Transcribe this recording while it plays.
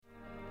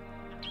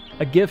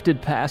A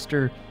gifted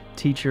pastor,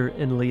 teacher,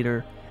 and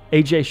leader,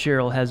 A.J.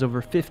 Sherrill has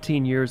over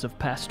 15 years of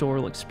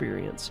pastoral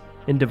experience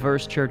in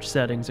diverse church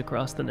settings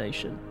across the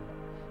nation.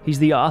 He's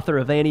the author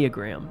of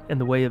Enneagram and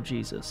the Way of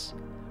Jesus,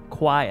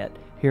 Quiet,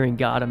 Hearing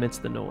God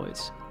Amidst the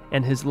Noise,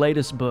 and his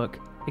latest book,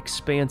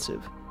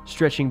 Expansive,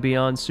 Stretching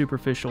Beyond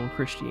Superficial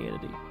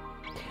Christianity.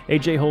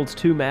 A.J. holds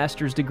 2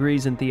 master's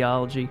degrees in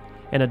theology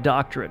and a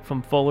doctorate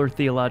from Fuller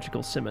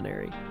Theological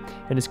Seminary,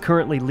 and is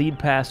currently lead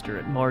pastor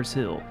at Mars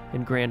Hill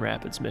in Grand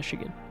Rapids,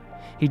 Michigan.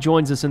 He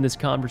joins us in this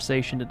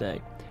conversation today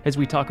as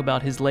we talk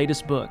about his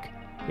latest book,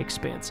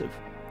 Expansive.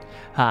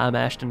 Hi, I'm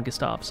Ashton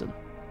Gustafson,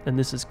 and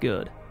this is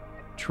Good,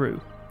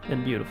 True,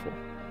 and Beautiful.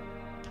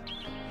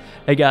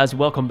 Hey guys,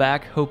 welcome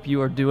back. Hope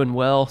you are doing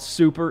well.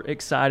 Super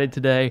excited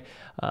today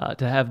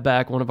to have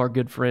back one of our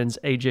good friends,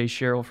 A.J.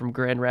 Sherrill from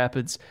Grand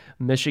Rapids,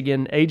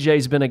 Michigan.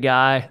 A.J.'s been a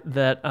guy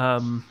that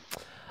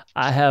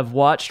I have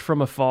watched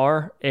from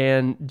afar,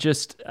 and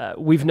just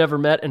we've never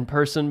met in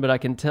person, but I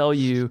can tell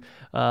you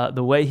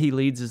the way he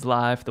leads his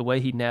life, the way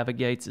he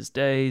navigates his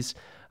days,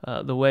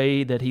 the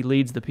way that he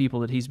leads the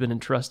people that he's been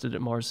entrusted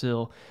at Mars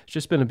Hill. It's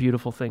just been a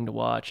beautiful thing to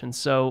watch. And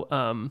so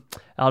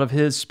out of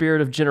his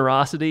spirit of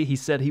generosity, he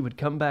said he would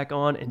come back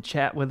on and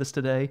chat with us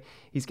today.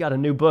 He's got a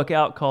new book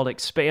out called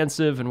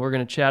Expansive, and we're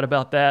going to chat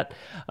about that.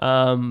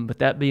 But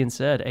that being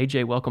said,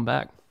 AJ, welcome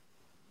back.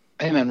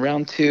 Hey man,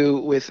 round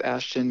 2 with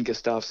Ashton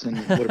Gustafson.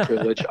 What a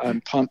privilege.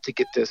 I'm pumped to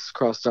get this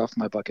crossed off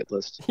my bucket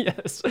list.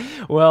 Yes.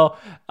 Well,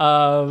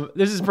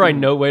 this is probably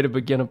no way to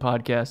begin a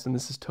podcast, and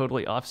this is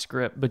totally off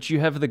script, but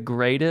you have the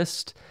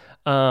greatest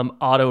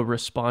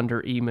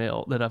autoresponder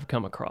email that I've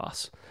come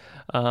across.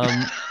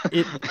 I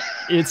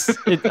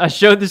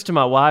showed this to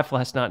my wife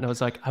last night, and I was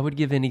like, I would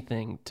give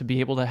anything to be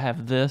able to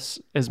have this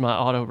as my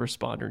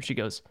autoresponder. And she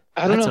goes,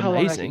 I don't know how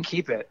amazing. long I can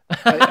keep it.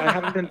 I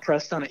haven't been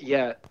pressed on it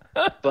yet,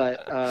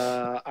 but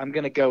I'm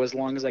going to go as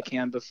long as I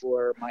can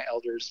before my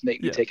elders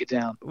make me take it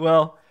down.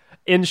 Well,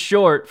 in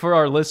short, for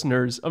our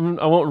listeners, I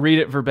won't read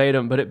it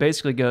verbatim, but it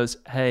basically goes,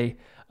 hey,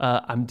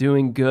 I'm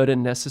doing good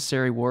and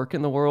necessary work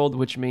in the world,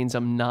 which means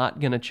I'm not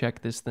going to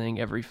check this thing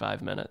every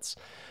 5 minutes.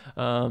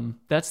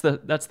 That's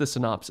the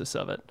synopsis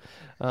of it.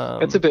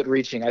 That's a bit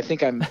reaching. I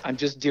think I'm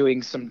just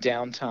doing some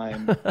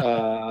downtime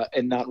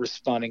and not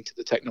responding to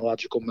the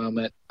technological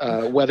moment.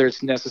 Whether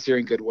it's necessary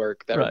and good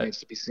work, that remains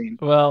to be seen.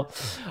 Well,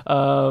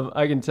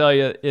 I can tell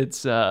you,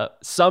 it's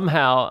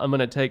somehow I'm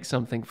going to take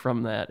something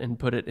from that and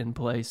put it in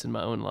place in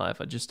my own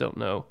life. I just don't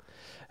know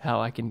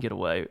how I can get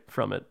away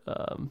from it.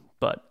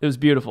 But it was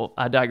beautiful.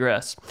 I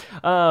digress.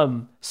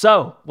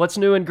 So what's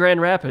new in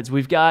Grand Rapids?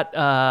 We've got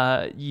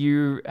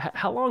you.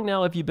 How long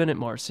now have you been at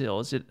Mars Hill?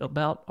 Is it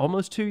about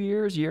almost 2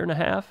 years, year and a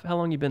half? How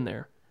long you been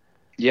there?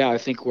 Yeah, I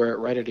think we're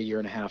right at a year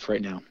and a half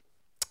right now.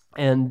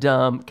 And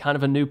kind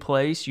of a new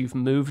place. You've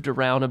moved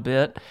around a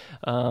bit.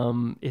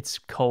 It's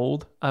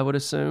cold, I would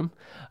assume.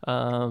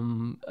 What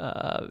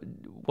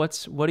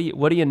do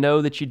you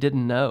know that you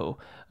didn't know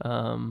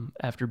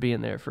after being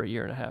there for a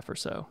year and a half or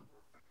so?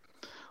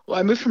 Well,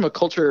 I moved from a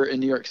culture in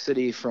New York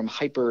City from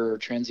hyper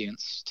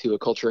transience to a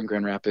culture in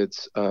Grand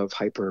Rapids of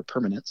hyper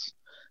permanence.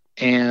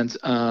 And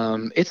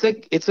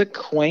it's a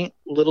quaint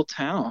little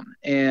town,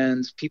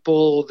 and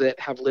people that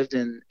have lived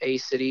in A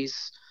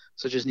cities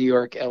such as New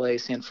York, LA,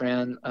 San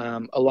Fran,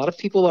 a lot of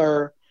people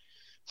are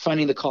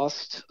finding the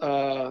cost.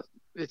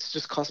 It's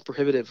just cost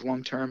prohibitive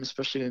long term,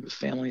 especially with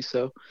families.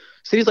 So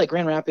cities like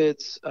Grand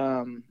Rapids,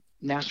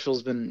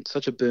 Nashville's been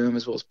such a boom,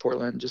 as well as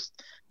Portland,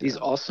 just these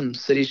awesome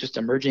cities just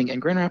emerging,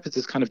 and Grand Rapids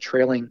is kind of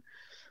trailing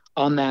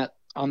on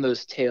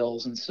those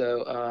tails. And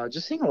so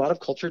just seeing a lot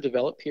of culture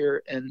develop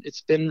here, and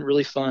it's been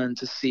really fun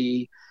to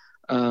see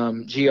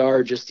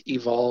GR just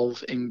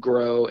evolve and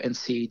grow and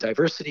see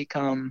diversity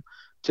come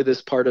to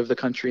this part of the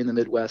country in the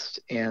Midwest,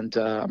 and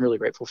I'm really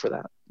grateful for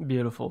that.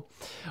 Beautiful.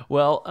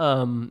 Well,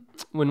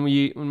 when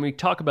we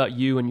talk about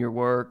you and your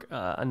work,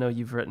 I know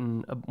you've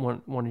written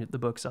one of the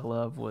books I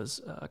love was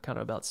kind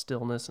of about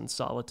stillness and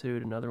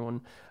solitude. Another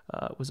one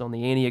was on the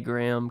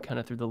Enneagram, kind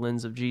of through the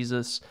lens of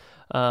Jesus.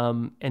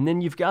 And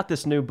then you've got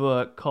this new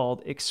book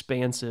called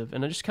Expansive,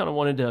 and I just kind of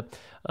wanted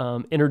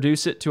to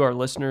introduce it to our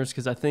listeners,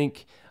 because I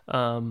think,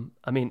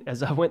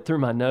 as I went through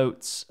my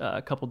notes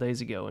a couple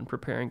days ago in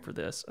preparing for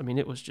this,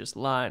 it was just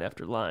line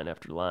after line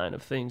after line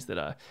of things that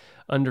I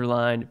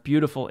underlined.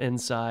 Beautiful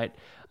insight.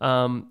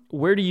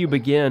 Where do you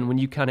begin when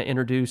you kind of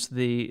introduce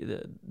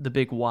the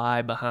big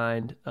why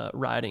behind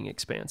writing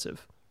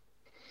Expansive?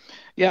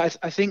 Yeah,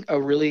 I think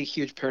a really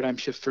huge paradigm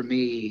shift for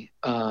me,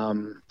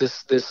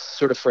 this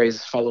sort of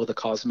phrase, follow the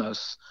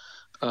cosmos.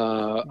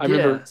 I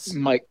remember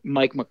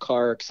Mike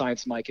McCarr,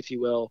 Science Mike, if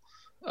you will.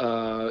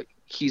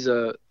 He's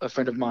a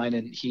friend of mine,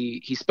 and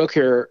he spoke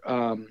here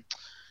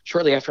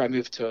shortly after I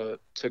moved to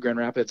Grand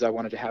Rapids. I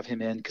wanted to have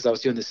him in because I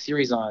was doing this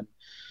series on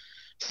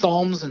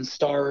Psalms and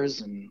stars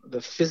and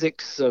the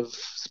physics of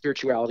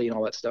spirituality and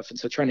all that stuff. And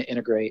so trying to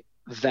integrate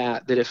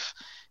that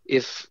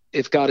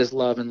if God is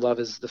love and love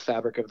is the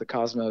fabric of the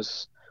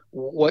cosmos,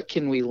 what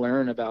can we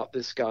learn about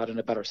this God and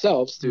about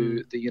ourselves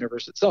through the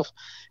universe itself?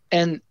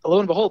 And lo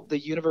and behold, the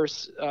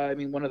universe, I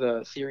mean, one of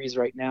the theories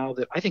right now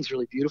that I think is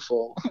really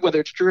beautiful, whether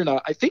it's true or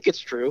not, I think it's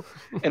true.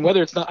 And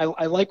whether it's not,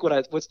 I like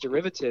what's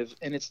derivative.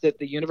 And it's that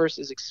the universe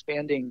is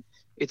expanding,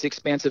 it's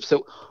expansive.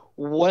 So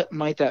what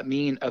might that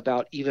mean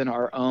about even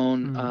our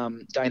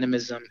own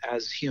dynamism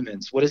as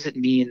humans? What does it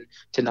mean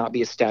to not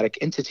be a static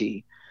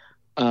entity?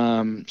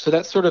 So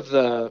that's sort of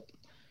the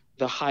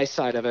high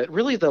side of it.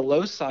 Really, the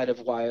low side of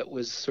why it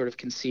was sort of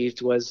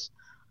conceived was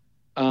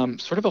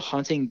sort of a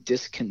haunting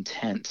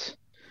discontent.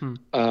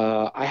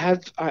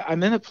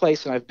 I'm in a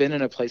place, and I've been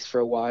in a place for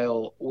a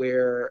while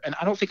where, and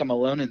I don't think I'm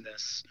alone in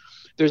this,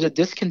 there's a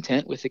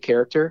discontent with the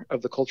character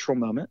of the cultural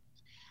moment.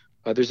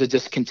 There's a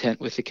discontent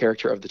with the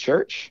character of the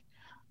church.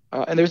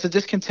 And there's a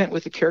discontent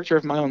with the character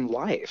of my own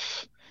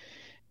life.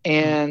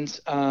 And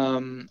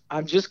I'm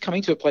just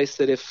coming to a place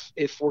that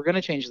if we're going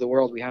to change the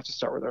world, we have to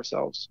start with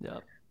ourselves. Yeah.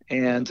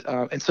 And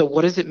so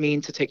what does it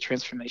mean to take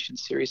transformation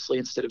seriously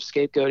instead of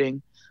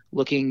scapegoating,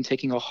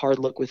 taking a hard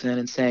look within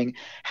and saying,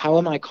 how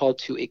am I called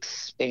to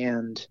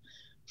expand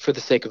for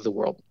the sake of the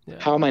world? Yeah.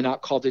 How am I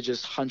not called to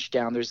just hunch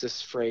down? There's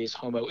this phrase,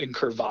 homo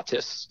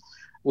incurvatus,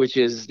 which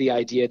is the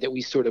idea that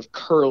we sort of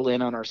curl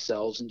in on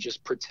ourselves and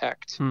just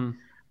protect.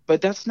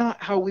 But that's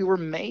not how we were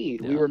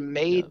made. Yeah. We were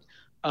made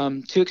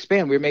to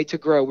expand. We were made to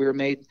grow. We were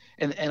made,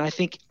 and I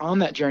think on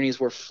that journey is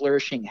where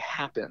flourishing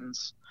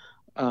happens.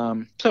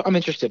 So I'm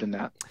interested in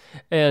that.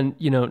 And,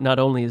 not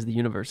only is the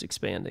universe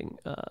expanding,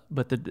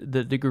 but the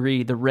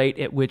degree, the rate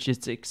at which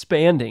it's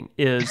expanding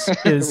is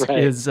right.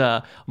 is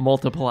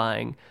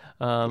multiplying,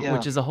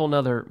 which is a whole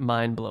nother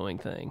mind-blowing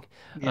thing.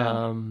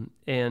 Yeah.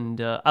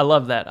 And I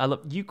love that.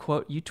 You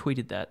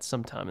tweeted that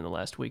sometime in the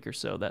last week or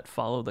so, that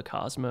follow the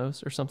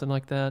cosmos or something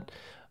like that.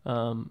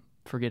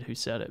 Forget who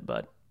said it,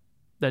 but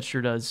that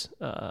sure does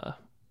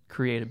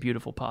create a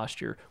beautiful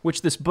posture,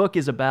 which this book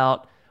is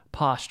about.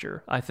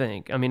 Posture, I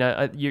think. I mean,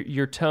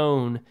 your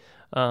tone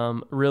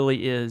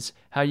really is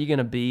how you're going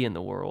to be in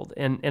the world,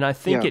 and I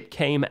think it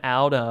came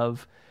out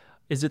of,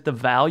 is it the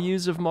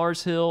values of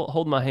Mars Hill?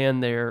 Hold my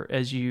hand there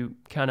as you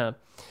kind of,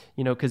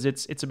 because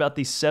it's about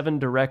these 7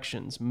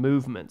 directions,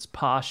 movements,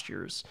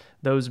 postures,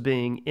 those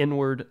being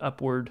inward,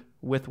 upward,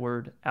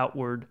 withward,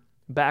 outward,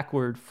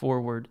 backward,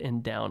 forward,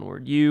 and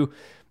downward.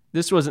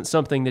 This wasn't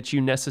something that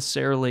you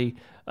necessarily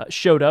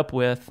showed up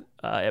with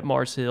at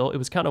Mars Hill. It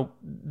was kind of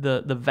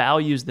the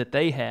values that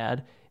they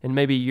had, and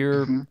maybe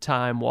your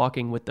time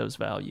walking with those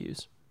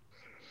values.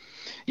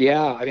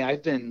 Yeah, I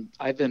mean,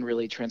 I've been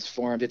really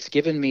transformed. It's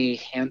given me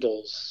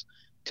handles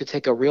to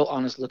take a real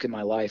honest look at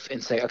my life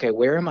and say, okay,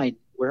 where am I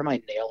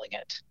nailing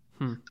it?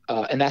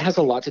 And that has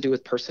a lot to do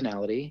with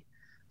personality.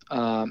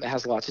 It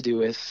has a lot to do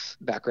with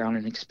background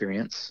and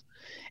experience.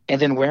 And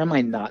then where am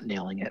I not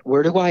nailing it?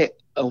 Where do I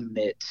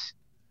omit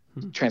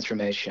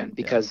transformation?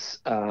 Because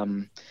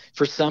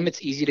for some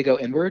it's easy to go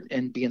inward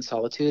and be in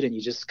solitude, and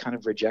you just kind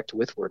of reject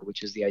withward,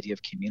 which is the idea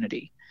of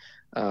community.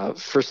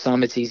 For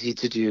some it's easy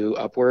to do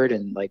upward,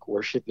 and like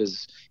worship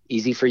is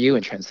easy for you,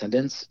 and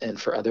transcendence.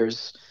 And for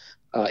others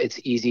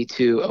it's easy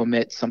to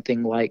omit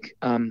something like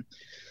pick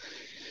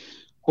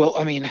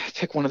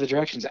one of the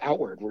directions,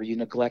 outward, where you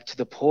neglect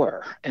the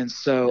poor. And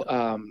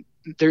so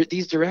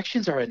these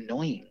directions are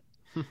annoying.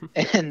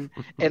 and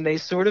they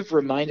sort of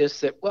remind us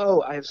that,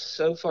 whoa, I have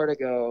so far to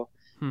go.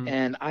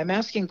 And I'm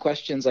asking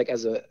questions like,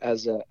 as a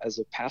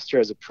pastor,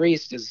 as a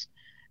priest, is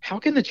how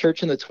can the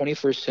church in the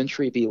 21st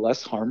century be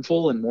less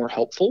harmful and more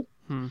helpful?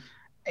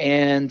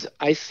 And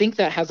I think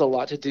that has a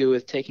lot to do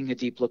with taking a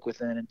deep look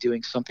within and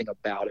doing something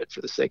about it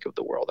for the sake of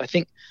the world. I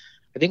think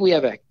we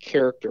have a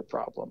character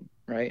problem,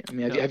 right? I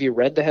mean, have you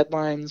read the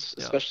headlines,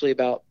 especially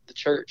about the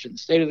church and the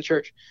state of the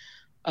church?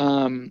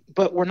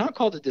 But we're not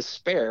called to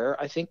despair.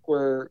 I think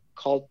we're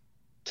called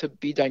to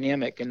be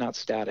dynamic and not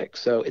static.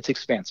 So it's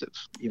expansive,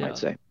 you might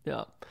say.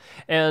 Yeah.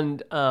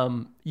 And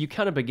you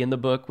kind of begin the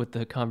book with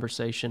the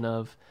conversation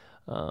of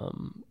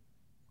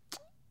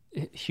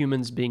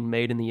humans being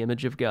made in the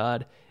image of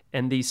God,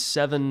 and these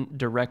 7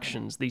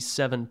 directions, these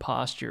 7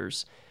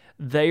 postures,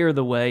 they are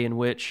the way in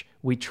which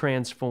we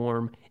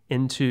transform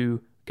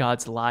into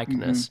God's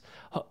likeness.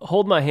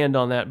 Hold my hand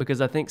on that,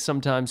 because I think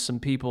sometimes some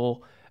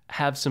people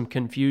have some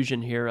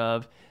confusion here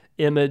of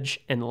image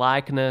and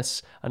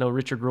likeness. I know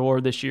Richard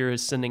Rohr this year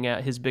is sending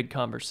out his big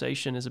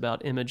conversation is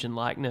about image and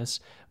likeness,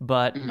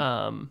 but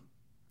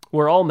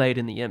we're all made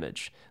in the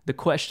image. The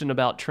question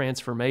about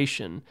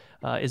transformation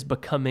is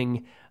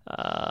becoming,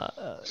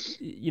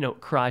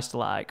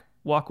 Christ-like.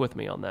 Walk with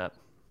me on that.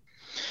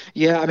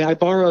 Yeah, I mean, I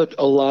borrowed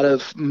a lot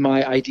of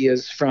my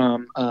ideas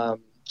from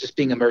just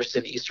being immersed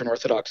in Eastern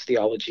Orthodox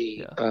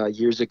theology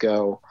years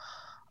ago.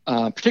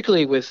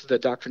 Particularly with the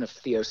doctrine of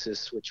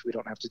theosis, which we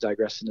don't have to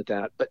digress into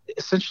that. But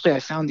essentially, I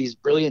found these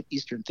brilliant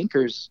Eastern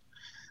thinkers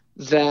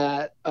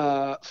that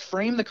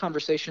frame the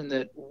conversation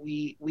that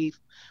we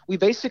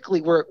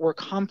basically we're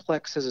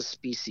complex as a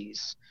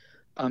species.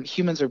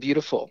 Humans are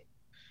beautiful,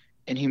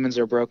 and humans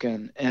are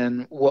broken.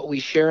 And what we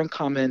share in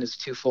common is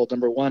twofold.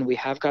 Number one, we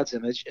have God's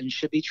image and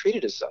should be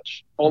treated as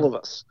such, all of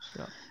us.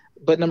 Yeah.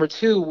 but number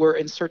two, we're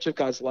in search of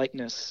God's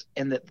likeness,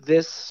 and that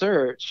this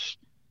search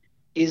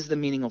is the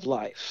meaning of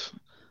life.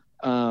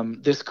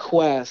 This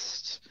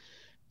quest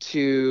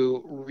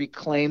to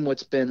reclaim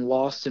what's been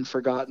lost and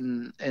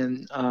forgotten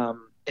and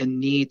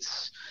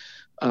needs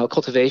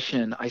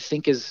cultivation, I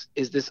think is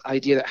this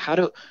idea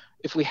that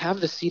if we have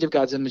the seed of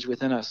God's image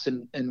within us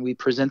and we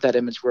present that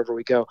image wherever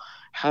we go,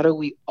 how do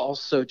we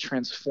also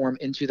transform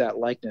into that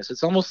likeness?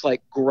 It's almost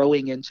like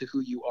growing into who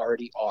you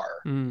already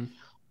are.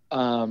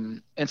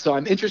 And so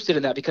I'm interested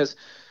in that because,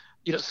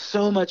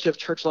 so much of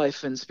church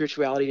life and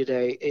spirituality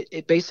today,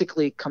 it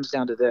basically comes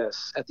down to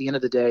this. At the end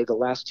of the day, the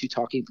last two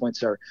talking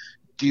points are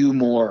do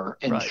more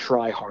and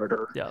try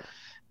harder. Yeah.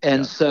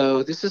 And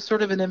so this is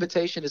sort of an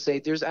invitation to say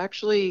there's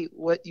actually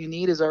what you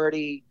need is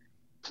already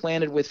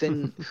planted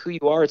within who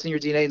you are. It's in your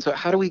DNA. And so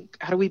how do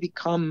we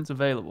become it's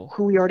available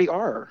who we already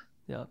are?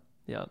 Yeah.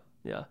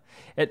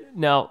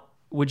 Now,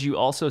 would you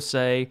also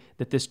say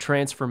that this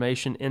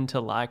transformation into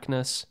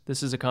likeness,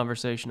 this is a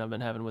conversation I've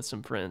been having with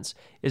some friends,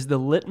 is the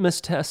litmus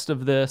test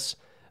of this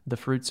the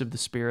fruits of the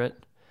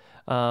Spirit?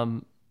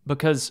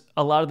 Because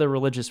a lot of the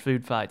religious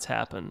food fights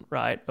happen,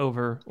 right,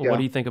 over what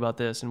do you think about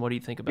this and what do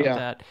you think about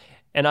that?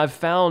 And I've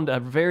found a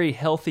very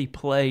healthy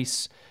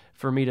place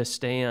for me to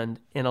stand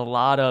in a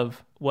lot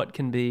of what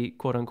can be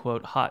quote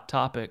unquote hot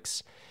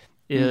topics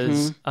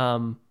is,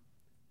 am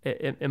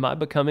I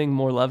becoming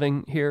more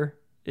loving here?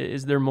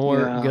 Is there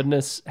more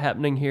goodness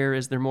happening here?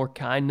 Is there more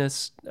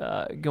kindness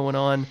going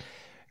on?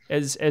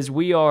 As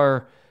we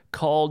are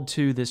called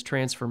to this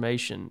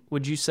transformation,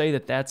 would you say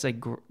that that's a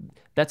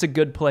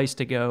good place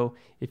to go?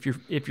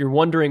 If you're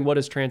wondering what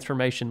does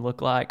transformation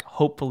look like,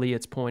 hopefully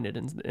it's pointed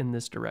in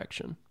this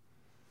direction.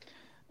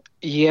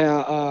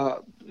 Yeah,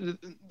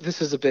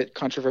 this is a bit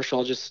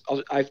controversial.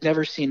 I've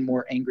never seen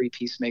more angry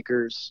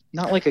peacemakers.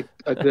 Not like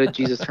a good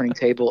Jesus turning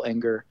table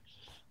anger,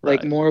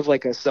 like more of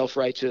like a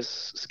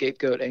self-righteous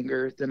scapegoat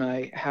anger than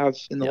I have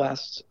in the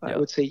last, I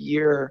would say,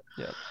 year.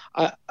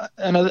 I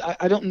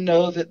don't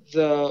know that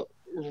the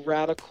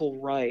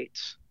radical right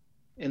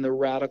and the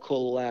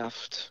radical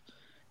left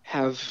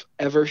have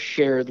ever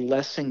shared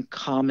less in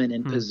common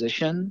in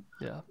position,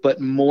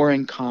 but more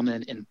in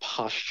common in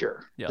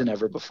posture than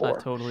ever before.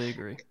 I totally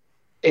agree.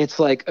 It's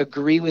like,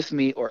 agree with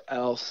me or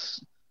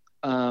else.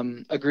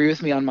 Agree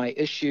with me on my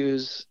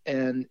issues,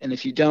 and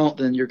if you don't,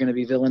 then you're going to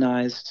be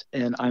villainized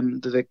and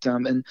I'm the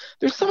victim. And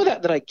there's some of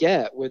that I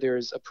get, where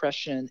there's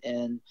oppression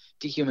and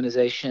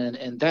dehumanization,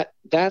 and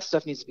that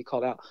stuff needs to be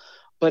called out.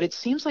 But it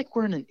seems like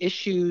we're in an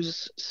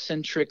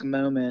issues-centric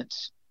moment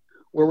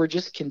where we're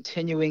just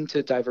continuing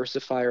to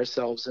diversify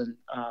ourselves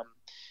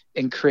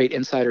and create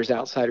insiders,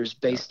 outsiders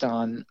based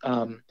on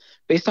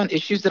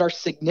issues that are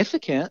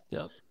significant.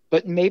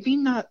 But maybe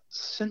not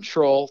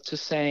central to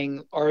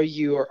saying, are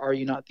you or are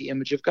you not the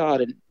image of God?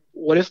 And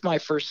what if my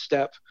first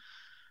step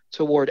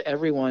toward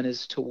everyone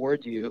is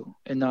toward you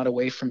and not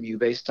away from you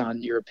based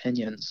on your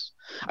opinions?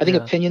 I think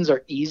opinions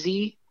are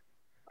easy.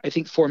 I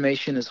think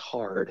formation is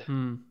hard.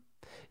 You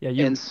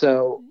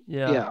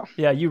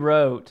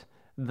wrote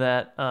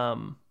that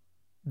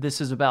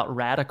this is about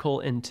radical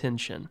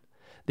intention.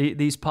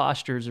 These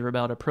postures are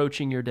about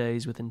approaching your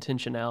days with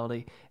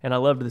intentionality. And I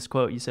loved this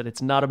quote. You said,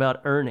 it's not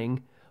about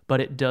earning, but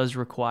it does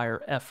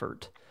require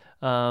effort.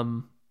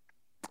 So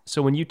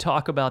when you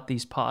talk about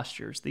these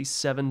postures, these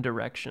 7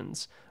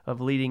 directions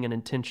of leading an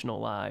intentional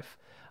life,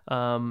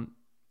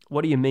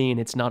 what do you mean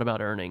it's not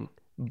about earning,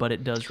 but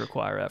it does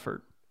require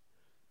effort?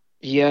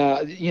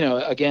 Yeah,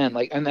 again,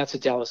 and that's a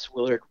Dallas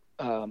Willard.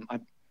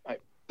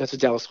 That's a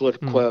Dallas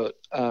Willard quote,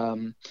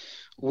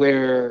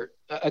 where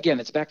again,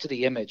 it's back to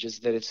the image. Is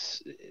that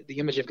it's the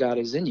image of God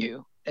is in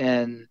you,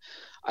 and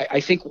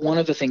I think one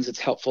of the things that's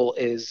helpful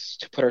is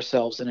to put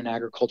ourselves in an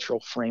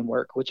agricultural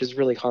framework, which is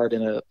really hard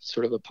in a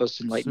sort of a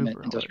post-enlightenment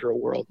industrial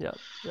world.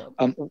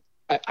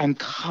 I'm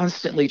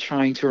constantly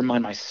trying to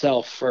remind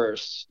myself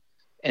first,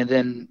 and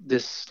then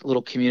this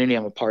little community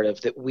I'm a part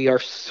of, that we are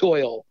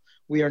soil.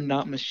 We are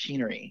not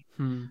machinery.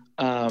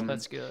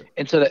 That's good.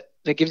 And so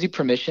that gives you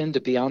permission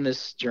to be on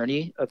this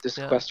journey of this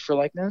quest for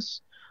likeness.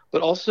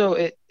 But also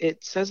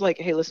it says like,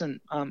 hey, listen,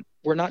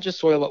 we're not just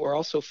soil, but we're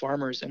also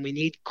farmers, and we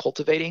need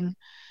cultivating.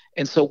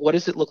 And so what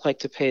does it look like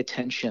to pay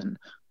attention?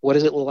 What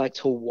does it look like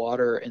to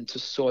water and to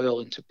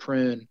soil and to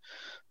prune?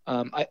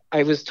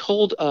 I was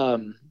told my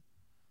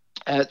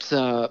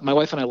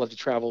wife and I love to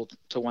travel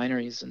to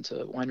wineries and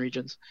to wine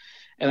regions.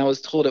 And I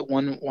was told at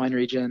one wine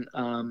region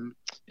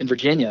in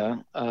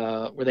Virginia,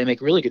 where they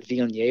make really good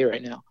Viognier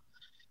right now,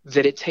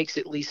 that it takes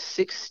at least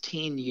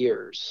 16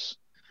 years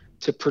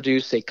to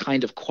produce a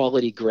kind of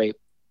quality grape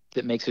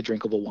that makes a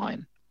drinkable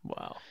wine.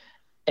 Wow.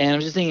 And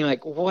I'm just thinking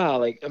like, wow,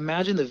 like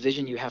imagine the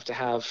vision you have to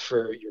have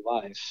for your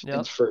life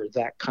and for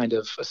that kind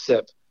of a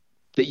sip,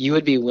 that you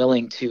would be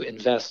willing to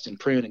invest and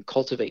prune and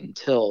cultivate and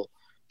till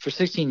for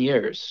 16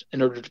 years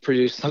in order to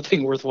produce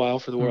something worthwhile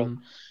for the world.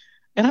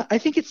 And I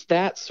think it's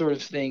that sort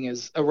of thing,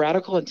 is a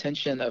radical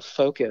intention of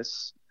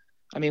focus.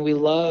 I mean, we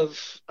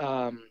love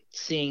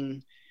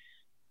seeing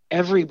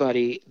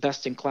everybody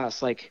best in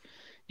class. Like,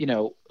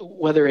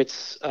 whether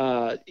it's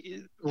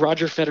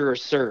Roger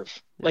Federer's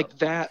serve, Yep. like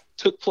that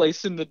took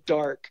place in the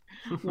dark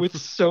with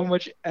so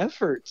much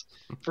effort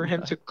for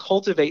him to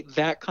cultivate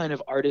that kind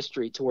of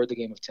artistry toward the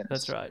game of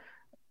tennis. That's right.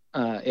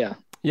 Yeah.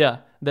 Yeah,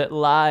 that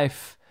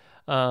life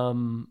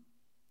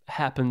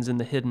happens in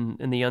the hidden,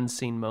 in the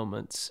unseen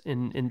moments,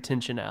 in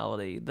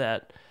intentionality,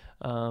 that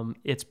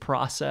it's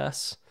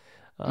process.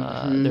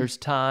 There's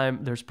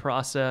time, there's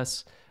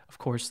process. Of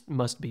course,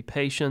 must be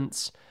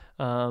patience.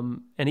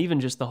 And even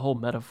just the whole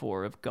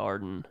metaphor of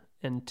garden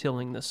and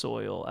tilling the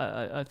soil.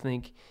 I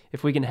think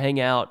if we can hang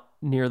out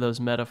near those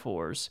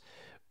metaphors,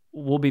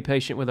 we'll be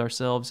patient with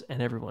ourselves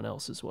and everyone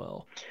else as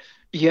well.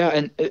 Yeah,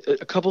 and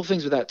a couple of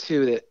things with that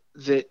too,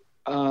 that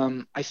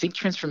I think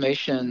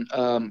transformation,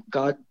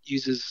 God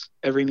uses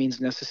every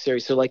means necessary.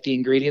 So like the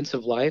ingredients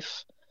of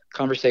life,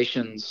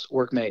 conversations,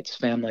 workmates,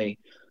 family,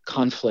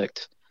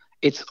 conflict,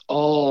 it's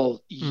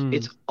all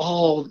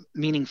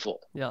meaningful.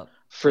 Yeah.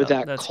 For Yep,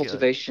 that that's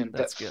cultivation, good.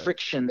 That's that good.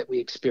 friction that we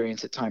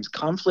experience at times.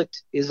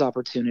 Conflict is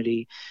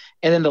opportunity.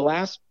 And then the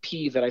last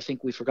P that I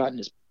think we've forgotten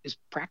is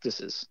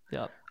practices.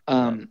 Yeah.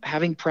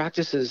 Having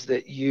practices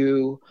that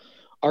you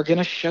are going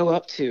to show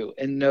up to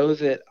and know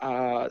that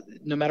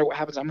no matter what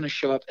happens, I'm going to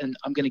show up and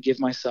I'm going to give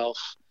myself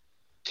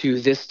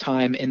to this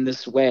time in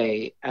this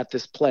way at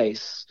this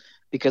place,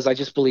 because I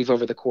just believe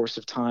over the course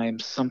of time,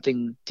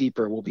 something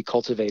deeper will be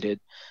cultivated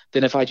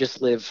than if I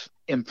just live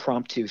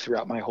impromptu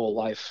throughout my whole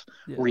life,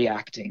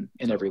 reacting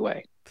in every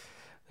way. I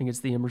think it's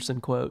the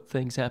Emerson quote,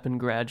 things happen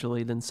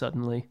gradually, then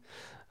suddenly.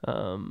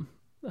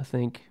 I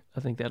think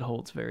that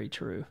holds very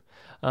true.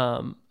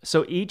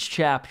 So each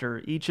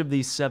chapter, each of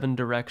these 7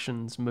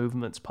 directions,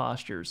 movements,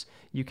 postures,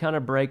 you kind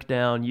of break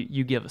down,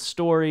 you give a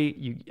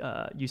story,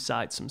 you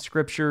cite some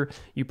scripture,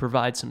 you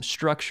provide some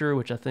structure,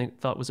 which I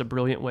thought was a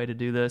brilliant way to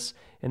do this.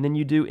 And then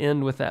you do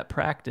end with that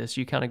practice.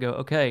 You kind of go,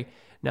 okay,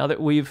 now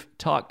that we've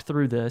talked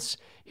through this,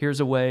 here's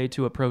a way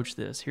to approach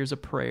this. Here's a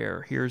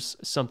prayer. Here's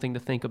something to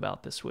think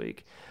about this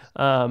week.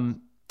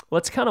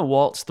 Let's kind of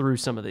waltz through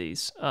some of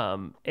these,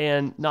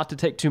 and not to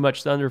take too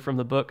much thunder from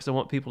the book because I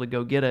want people to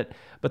go get it,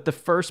 but the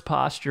first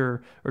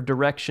posture or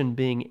direction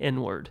being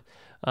inward.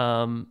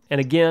 And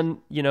again,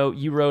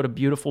 you wrote a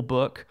beautiful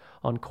book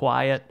on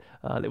quiet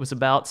that was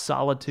about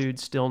solitude,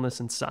 stillness,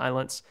 and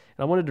silence.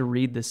 And I wanted to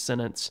read this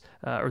sentence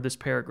or this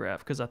paragraph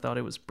because I thought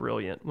it was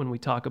brilliant when we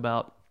talk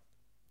about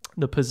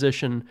the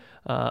position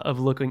of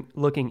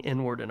looking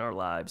inward in our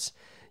lives.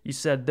 You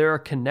said, there are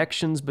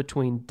connections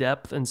between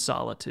depth and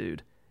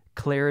solitude,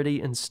 clarity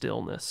and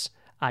stillness,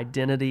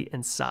 identity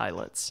and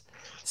silence.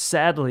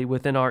 Sadly,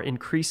 within our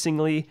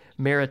increasingly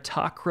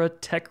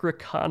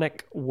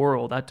meritocratic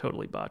world, I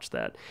totally botched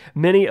that,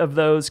 many of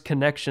those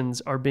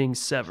connections are being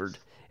severed,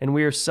 and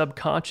we are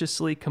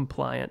subconsciously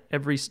compliant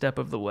every step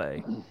of the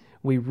way.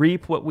 We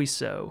reap what we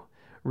sow.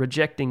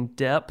 Rejecting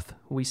depth,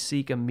 we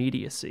seek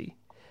immediacy.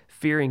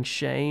 Fearing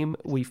shame,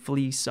 we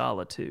flee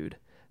solitude.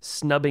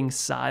 Snubbing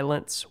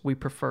silence, we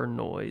prefer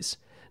noise.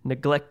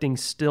 Neglecting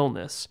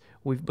stillness,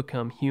 we've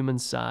become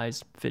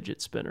human-sized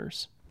fidget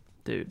spinners.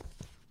 Dude,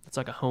 it's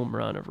like a home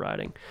run of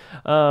writing.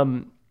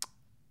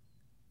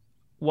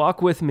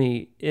 Walk with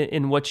me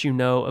in what you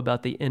know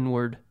about the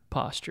inward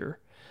posture.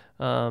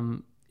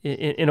 In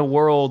a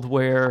world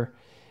where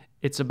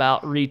it's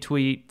about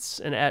retweets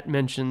and @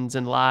 mentions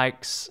and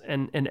likes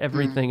and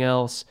everything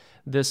else,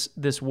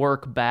 this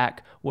work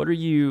back.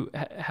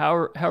 How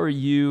are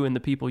you and the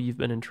people you've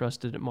been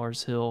entrusted at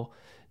Mars Hill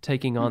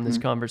taking on this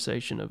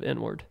conversation of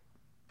inward?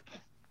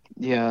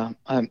 Yeah.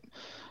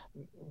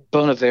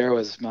 Bon Iver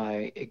was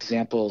my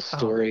example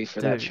story for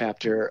that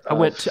chapter.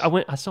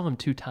 I saw him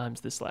 2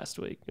 times this last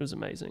week. It was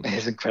amazing.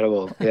 It's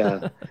incredible.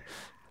 Yeah.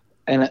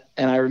 And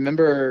I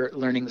remember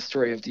learning the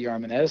story of DR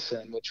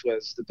Edison, which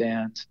was the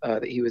band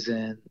that he was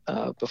in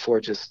before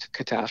just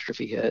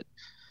catastrophe hit,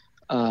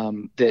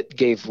 that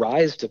gave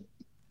rise to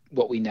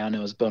what we now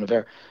know as Bon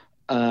Iver.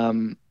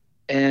 And,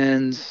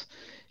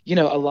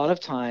 a lot of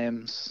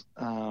times,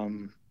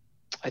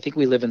 I think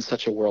we live in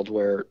such a world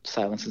where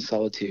silence and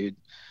solitude,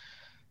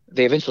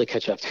 they eventually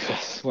catch up to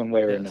us one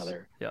way or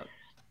another. Yeah.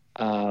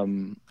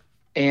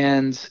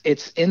 And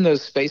it's in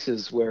those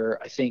spaces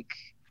where I think,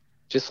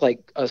 just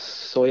like a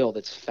soil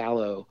that's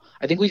fallow,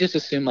 I think we just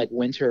assume like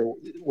winter,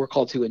 we're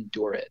called to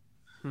endure it.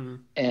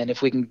 And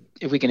if we can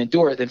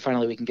endure it, then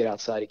finally we can get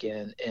outside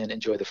again and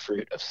enjoy the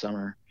fruit of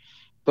summer.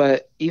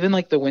 But even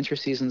like the winter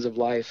seasons of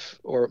life,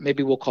 or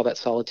maybe we'll call that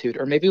solitude,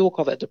 or maybe we'll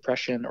call that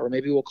depression, or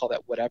maybe we'll call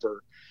that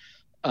whatever,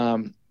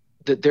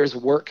 that there's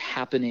work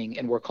happening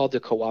and we're called to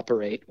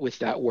cooperate with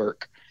that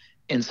work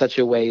in such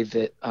a way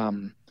that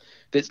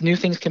that new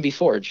things can be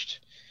forged.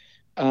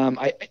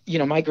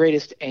 My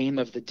greatest aim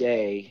of the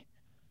day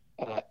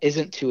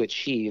isn't to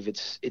achieve,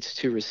 it's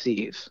to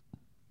receive.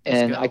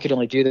 And I could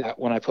only do that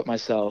when I put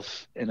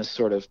myself in a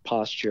sort of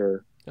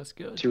posture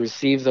to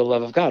receive the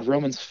love of God.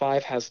 Romans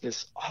 5 has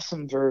this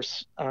awesome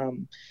verse.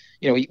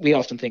 We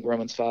often think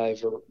Romans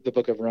 5 or the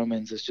book of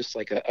Romans is just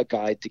like a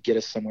guide to get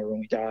us somewhere when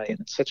we die. And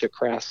it's such a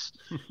crass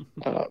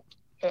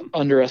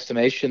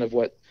underestimation of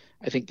what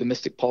I think the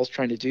mystic Paul's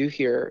trying to do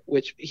here,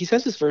 which he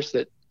says this verse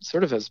that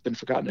sort of has been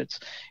forgotten.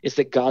 It's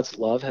that God's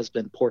love has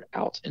been poured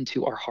out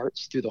into our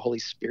hearts through the Holy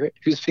Spirit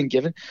who's been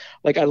given.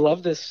 Like, I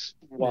love this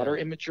water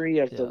Yeah. imagery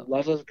of the Yeah.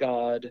 love of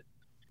God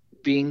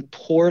being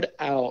poured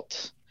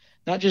out,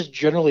 not just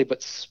generally,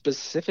 but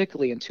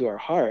specifically into our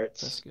That's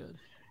hearts. good.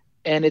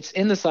 And it's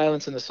in the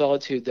silence and the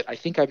solitude that I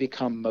think I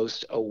become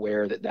most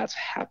aware that that's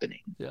happening.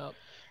 Yeah.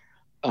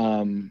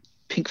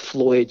 Pink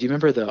Floyd, do you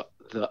remember the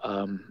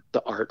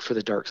art for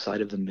the Dark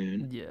Side of the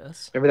Moon?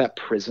 Yes. Remember that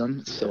prism?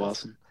 It's so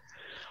Yes.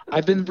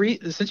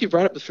 awesome. Since you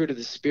brought up the fruit of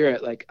the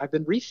Spirit, like, I've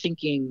been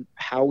rethinking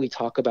how we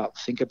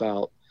think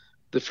about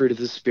the fruit of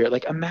the Spirit.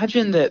 Like,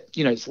 imagine that,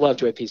 it's love,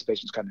 joy, peace,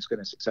 patience, kindness,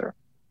 goodness, etc.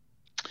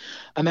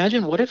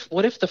 Imagine what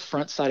if the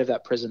front side of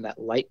that prism, that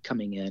light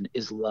coming in,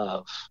 is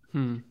love,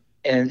 Hmm.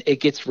 and it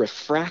gets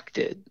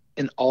refracted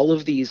in all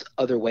of these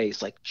other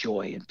ways, like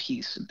joy and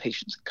peace and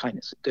patience and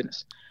kindness and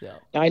goodness. Yeah.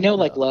 Now, I know,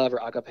 like, Yeah. love or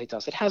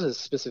agapetos, it has a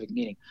specific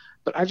meaning,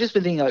 but I've just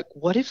been thinking, like,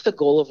 what if the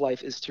goal of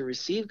life is to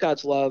receive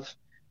God's love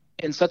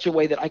in such a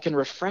way that I can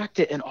refract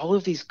it in all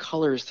of these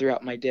colors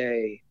throughout my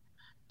day,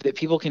 that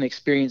people can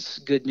experience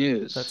good That's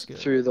news good.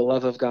 through the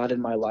love of God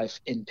in my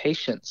life, in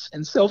patience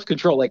and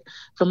self-control. Like,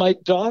 for my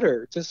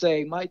daughter to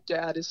say, my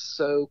dad is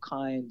so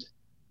kind,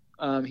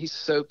 he's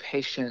so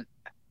patient.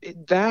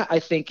 That, I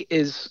think,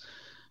 is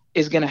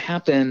going to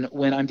happen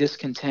when I'm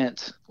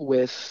discontent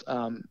with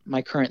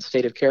my current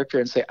state of character,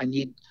 and say,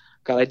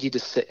 God, I need to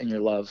sit in your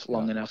love Yeah.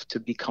 long enough to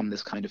become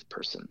this kind of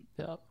person.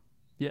 Yeah.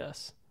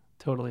 Yes.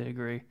 Totally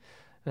agree.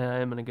 And I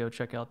am going to go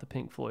check out the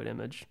Pink Floyd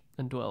image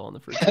and dwell on the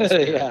fruits of the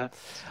Spirit. Yeah,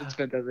 it's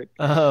fantastic.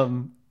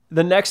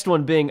 The next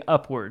one being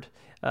upward.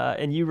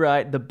 And you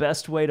write, the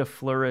best way to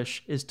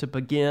flourish is to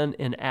begin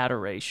in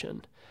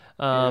adoration.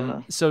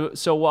 Yeah.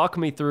 So walk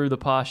me through the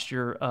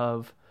posture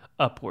of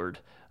upward.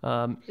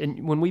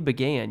 And when we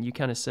began, you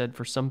kind of said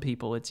for some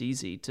people it's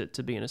easy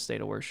to be in a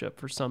state of worship.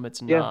 For some, it's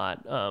Yeah.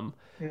 not.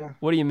 Yeah.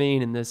 What do you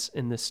mean in this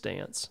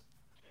stance?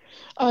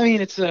 I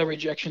mean, it's a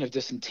rejection of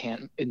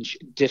disenchantment.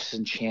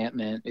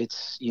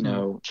 It's,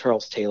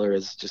 Charles Taylor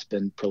has just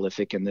been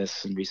prolific in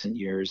this in recent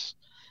years.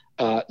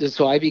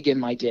 So I begin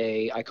my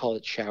day, I call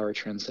it shower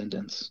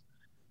transcendence.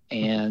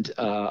 And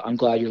I'm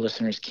glad your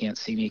listeners can't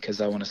see me,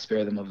 because I want to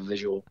spare them of a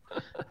visual.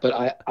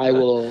 But I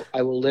will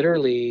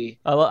literally.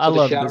 I So the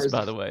love shower this, is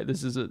by the way.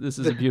 This is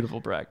a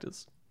beautiful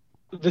practice.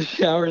 the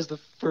shower is the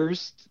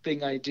first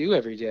thing I do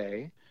every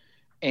day,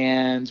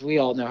 and we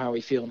all know how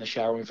we feel in the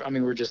shower. I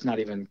mean, we're just not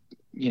even,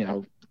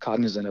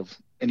 cognizant of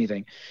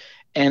anything.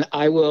 And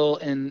I will,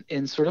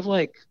 in sort of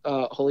like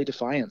holy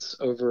defiance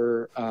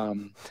over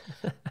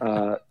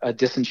a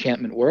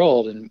disenchantment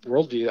world and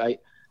worldview,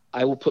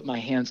 I will put my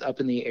hands up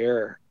in the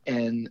air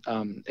and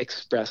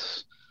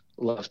express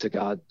love to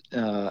God.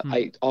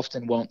 I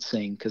often won't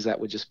sing, because that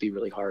would just be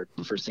really hard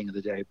the first thing of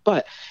the day.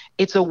 But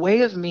it's a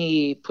way of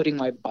me putting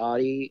my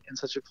body in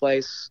such a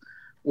place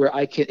where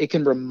it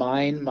can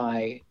remind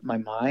my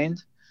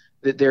mind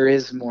that there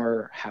is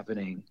more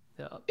happening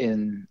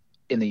in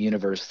the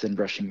universe than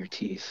brushing your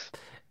teeth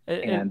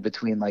and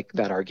between, like,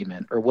 that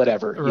argument or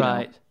whatever.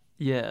 Right.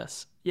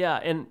 Yes. Yeah.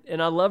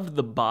 And I loved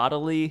the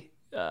bodily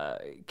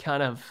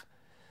kind of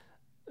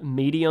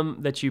medium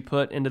that you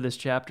put into this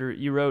chapter.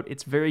 You wrote,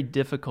 it's very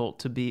difficult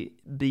to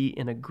be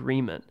in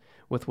agreement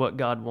with what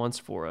God wants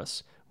for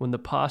us when the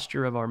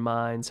posture of our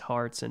minds,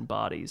 hearts, and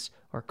bodies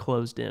are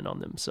closed in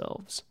on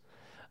themselves.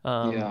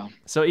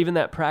 So even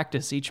that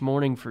practice each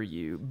morning for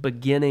you,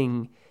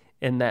 beginning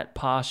in that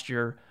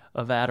posture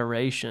of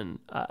adoration,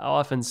 I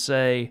often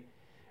say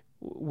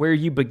where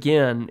you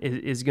begin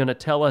is going to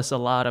tell us a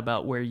lot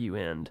about where you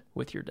end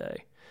with your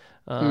day.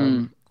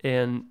 And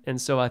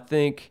so I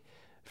think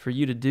for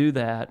you to do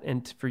that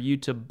and for you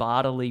to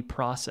bodily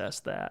process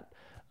that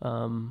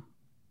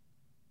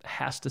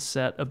has to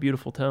set a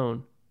beautiful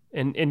tone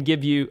and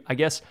give you, I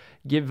guess,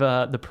 give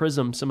the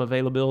prism some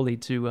availability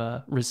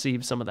to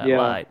receive some of that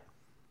light.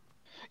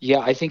 Yeah,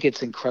 I think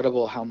it's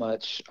incredible how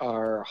much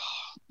our,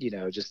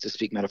 just to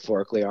speak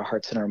metaphorically, our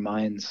hearts and our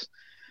minds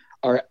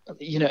are,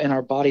 and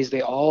our bodies,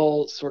 they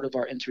all sort of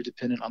are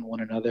interdependent on one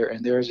another.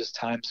 And there are just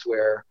times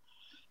where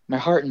my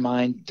heart and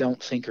mind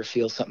don't think or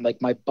feel something. Like,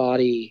 my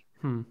body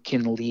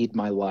can lead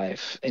my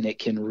life, and it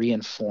can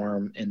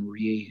reinform and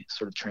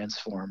sort of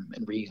transform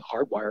and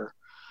hardwire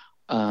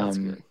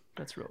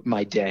That's real good.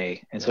 my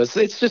day. And so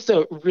it's just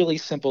a really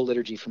simple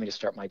liturgy for me to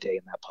start my day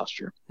in that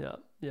posture.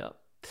 Yeah.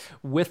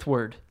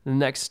 Withward, the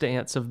next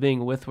stance of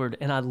being withward.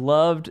 And I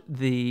loved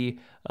the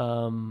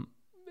kind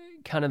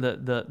of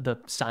the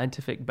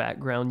scientific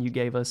background you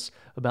gave us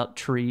about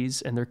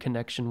trees and their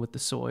connection with the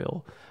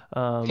soil.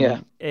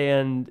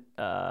 And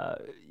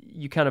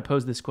you kind of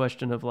posed this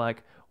question of,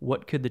 like,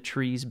 what could the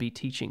trees be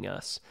teaching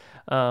us?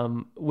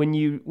 When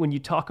you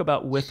talk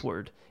about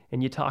withward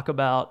and you talk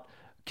about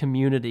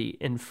community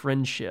and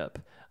friendship,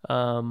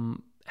 how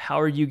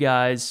are you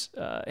guys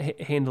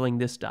handling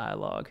this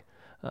dialogue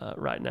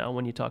right now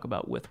when you talk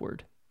about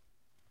withward?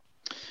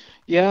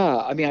 Yeah,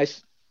 I mean,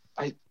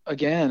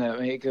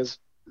 it goes,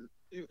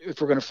 if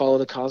we're going to follow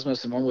the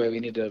cosmos in one way, we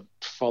need to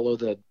follow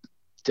the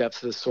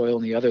depth of the soil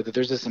in the other, that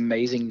there's this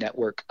amazing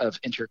network of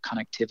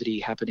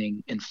interconnectivity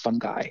happening in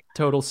fungi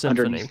Total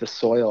underneath symphony. the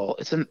soil.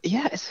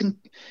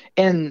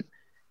 And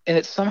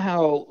it's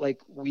somehow like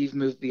we've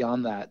moved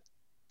beyond that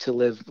to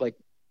live like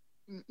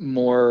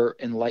more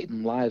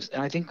enlightened lives.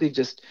 And I think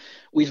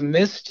we've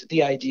missed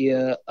the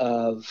idea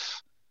of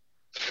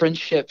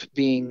friendship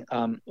being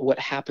what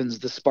happens,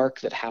 the spark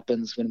that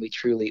happens when we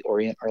truly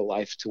orient our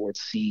life towards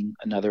seeing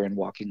another and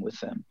walking with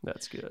them.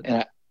 That's good.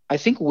 And I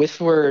think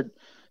Withward,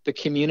 the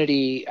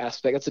community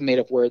aspect, that's a made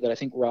up word that I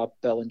think Rob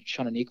Bell and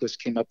Shauna Nequist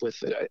came up with.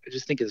 I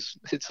just think it's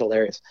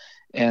hilarious.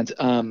 And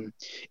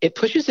it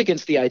pushes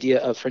against the idea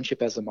of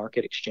friendship as a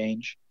market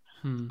exchange,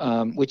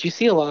 which you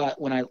see a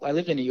lot. When I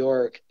lived in New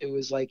York, it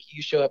was like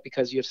you show up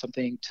because you have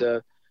something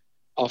to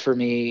offer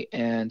me,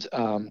 and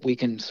we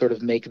can sort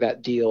of make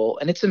that deal.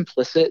 And it's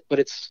implicit, but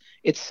it's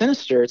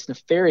sinister, it's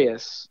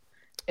nefarious.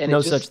 And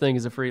no such thing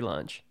as a free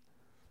lunch.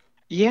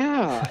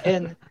 Yeah.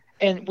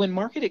 And when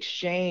market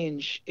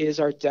exchange is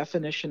our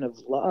definition of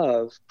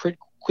love,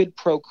 quid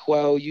pro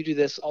quo, you do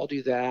this, I'll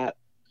do that.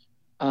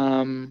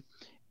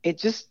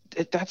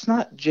 That's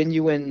not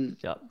genuine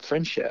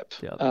friendship.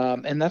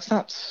 And that's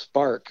not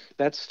spark,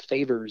 that's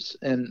favors.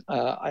 And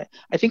I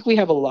think we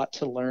have a lot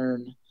to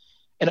learn.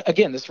 And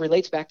again, this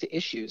relates back to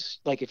issues.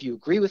 Like, if you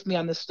agree with me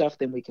on this stuff,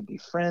 then we can be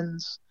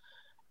friends.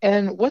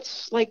 And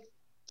what's like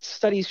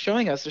studies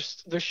showing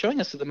us, they're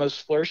showing us that the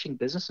most flourishing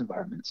business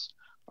environments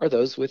are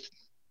those with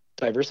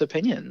diverse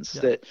opinions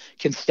that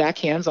can stack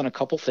hands on a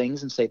couple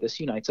things and say, this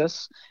unites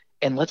us,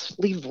 and let's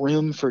leave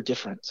room for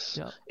difference,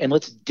 and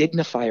let's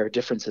dignify our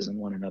differences in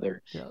one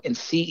another, and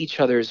see each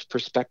other's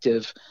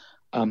perspective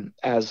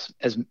as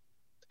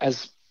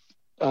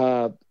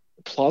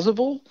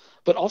plausible,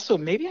 but also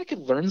maybe I could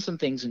learn some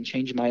things and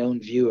change my own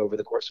view over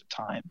the course of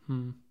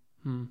time.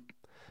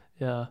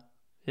 Yeah,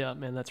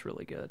 man, that's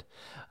really good.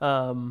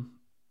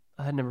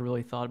 I had never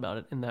really thought about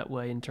it in that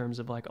way, in terms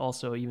of like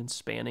also even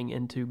spanning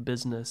into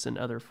business and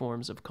other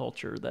forms of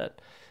culture,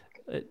 that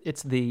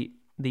it's the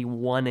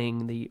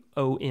oneing, the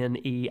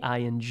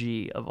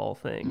ONEING of all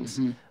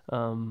things,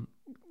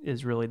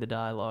 is really the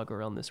dialogue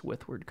around this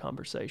Withward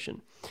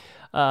conversation.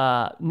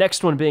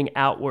 Next one being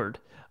outward,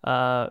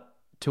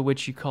 to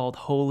which you called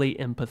holy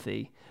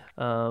empathy.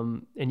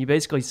 And you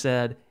basically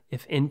said,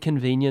 if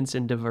inconvenience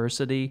and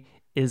diversity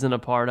isn't a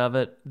part of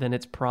it, then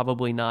it's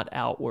probably not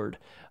outward.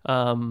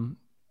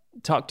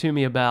 Talk to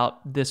me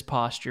about this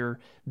posture,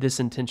 this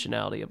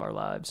intentionality of our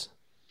lives.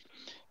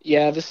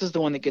 Yeah, this is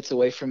the one that gets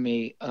away from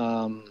me,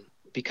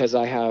 because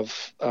I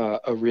have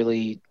a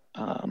really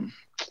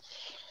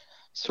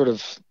sort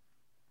of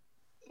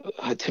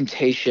a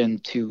temptation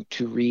to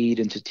read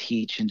and to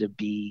teach and to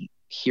be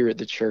here at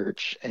the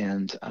church,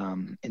 and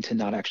to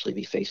not actually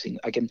be facing.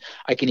 I can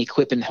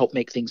equip and help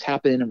make things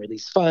happen and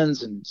release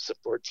funds and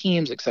support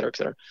teams, et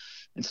cetera,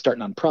 and start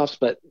nonprofits.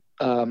 But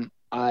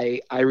I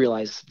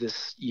realized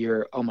this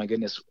year, oh my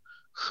goodness,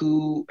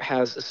 who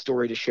has a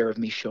story to share of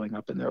me showing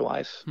up in their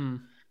life?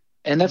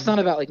 And that's not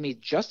about like me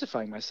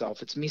justifying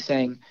myself. It's me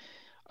saying,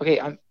 okay,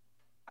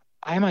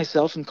 I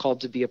myself am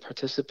called to be a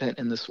participant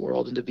in this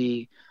world, and to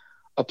be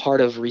a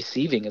part of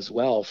receiving as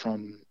well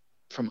from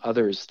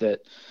others, where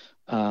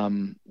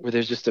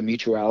there's just a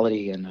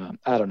mutuality, and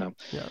I don't know.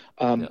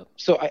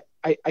 So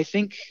I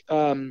think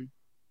so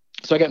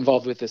I got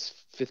involved with this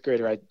fifth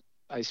grader.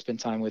 I spend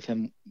time with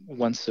him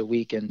once a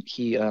week, and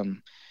he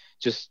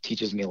just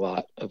teaches me a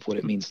lot of what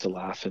it means to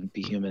laugh and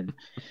be human.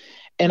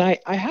 And I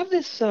have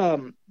this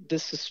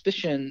this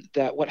suspicion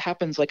that what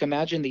happens, like,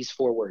 imagine these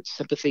four words: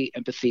 sympathy,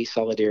 empathy,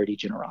 solidarity,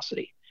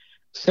 generosity.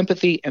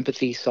 Sympathy,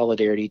 empathy,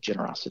 solidarity,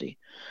 generosity.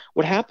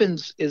 What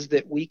happens is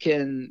that we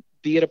can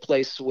be at a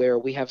place where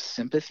we have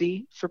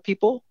sympathy for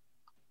people,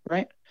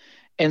 right?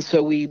 And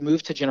so we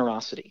move to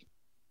generosity.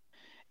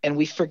 And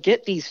we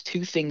forget these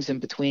two things in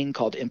between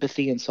called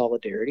empathy and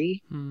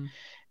solidarity.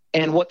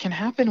 And what can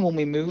happen when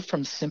we move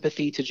from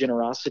sympathy to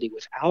generosity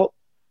without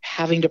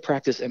having to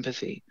practice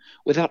empathy,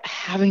 without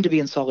having to be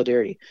in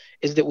solidarity,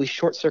 is that we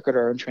short circuit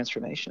our own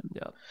transformation.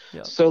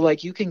 So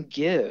like, you can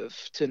give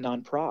to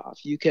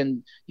nonprofit, you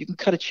can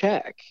cut a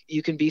check,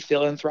 you can be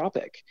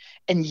philanthropic,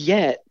 and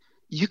yet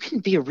you can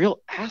be a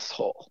real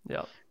asshole.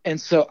 And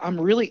so I'm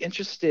really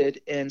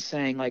interested in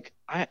saying, like,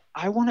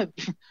 I want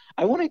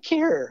to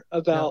care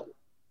about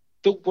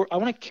I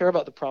want to care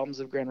about the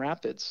problems of Grand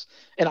Rapids,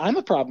 and I'm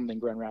a problem in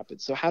Grand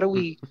Rapids. So how do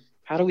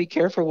we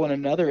care for one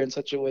another in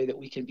such a way that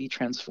we can be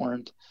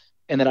transformed,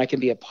 and that I can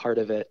be a part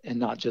of it, and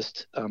not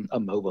just a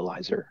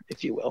mobilizer,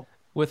 if you will?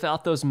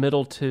 Without those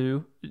middle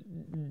two,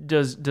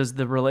 does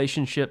the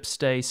relationship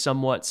stay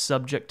somewhat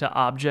subject to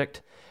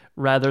object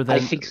rather than? I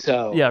think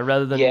so. Yeah,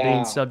 rather than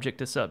being subject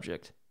to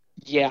subject.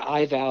 Yeah,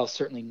 I vow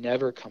certainly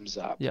never comes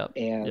up.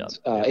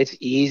 It's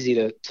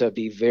easy to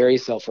be very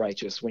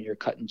self-righteous when you're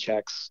cutting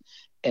checks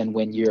and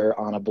when you're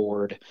on a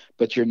board,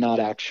 but you're not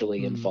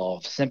actually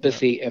involved.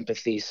 Sympathy,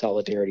 empathy,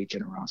 solidarity,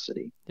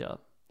 generosity.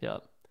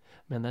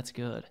 Man, that's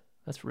good.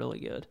 That's really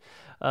good.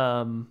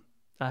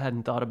 I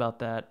hadn't thought about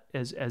that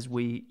as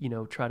we,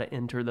 try to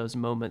enter those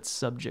moments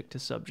subject to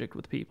subject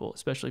with people,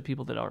 especially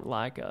people that aren't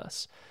like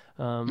us.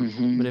 But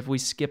Hmm. if we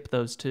skip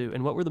those two,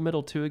 and what were the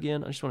middle two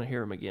again? I just want to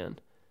hear them again.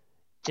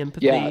 Yeah,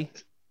 Empathy,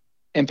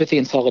 empathy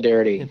and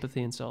solidarity.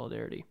 empathy and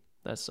solidarity.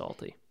 That's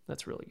salty.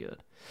 That's really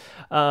good.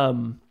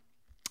 Um,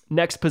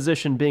 Next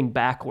position being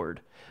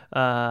backward.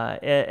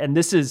 And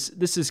this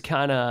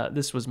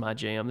was my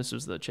jam. This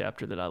was the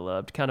chapter that I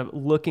loved. Kind of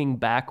looking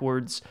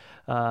backwards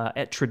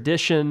at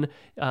tradition,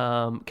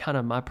 kind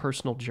of my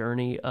personal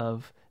journey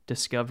of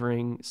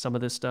discovering some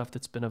of this stuff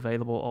that's been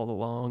available all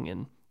along,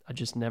 and I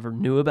just never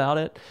knew about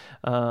it.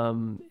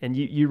 And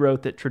you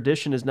wrote that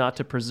tradition is not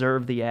to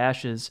preserve the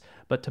ashes,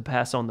 but to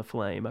pass on the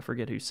flame. I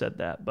forget who said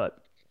that,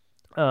 but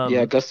Yeah,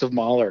 um, Gustav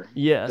Mahler,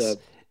 yes. the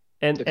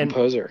And the and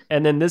composer.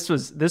 and then this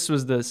was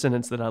the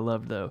sentence that I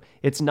loved though.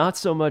 It's not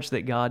so much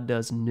that God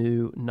does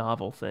new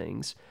novel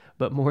things,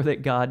 but more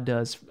that God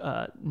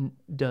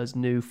does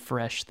new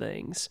fresh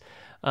things.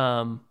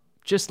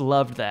 Just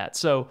loved that.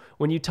 So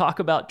when you talk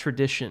about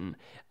tradition,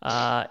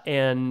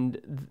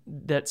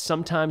 that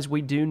sometimes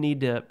we do need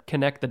to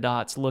connect the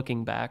dots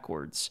looking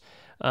backwards.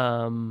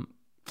 Um,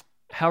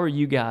 how are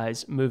you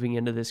guys moving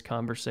into this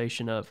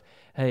conversation of,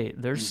 hey,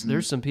 Hmm.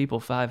 there's some people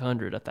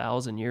 500,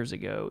 1,000 years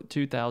ago,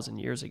 2,000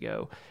 years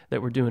ago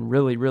that were doing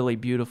really, really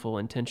beautiful,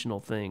 intentional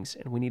things,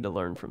 and we need to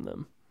learn from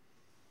them.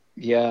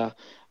 Yeah,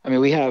 I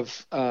mean, we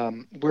have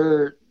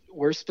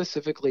we're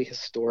specifically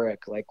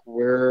historic. Like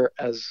we're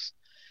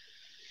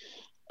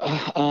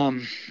uh,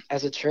 um,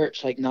 as a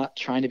church, like not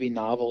trying to be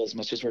novel as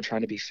much as we're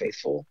trying to be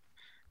faithful.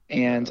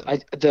 And Yeah.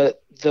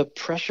 the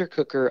pressure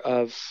cooker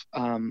of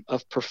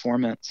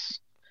performance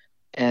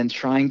and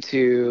trying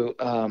to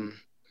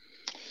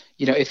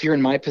if you're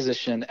in my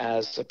position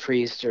as a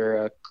priest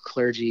or a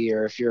clergy,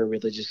 or if you're a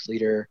religious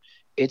leader,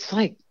 it's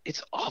like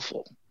it's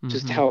awful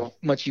just Mm-hmm. how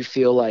much you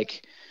feel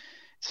like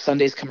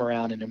Sundays come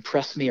around and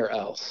impress me or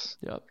else,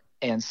 Yep.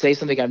 and say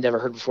something I've never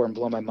heard before and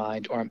blow my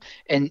mind,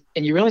 and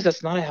you realize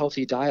that's not a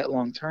healthy diet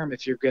long term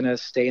if you're going to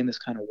stay in this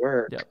kind of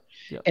work, Yep.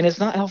 Yep. and it's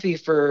not healthy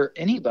for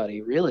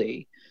anybody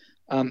really.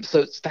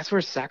 So that's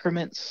where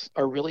sacraments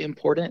are really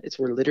important. It's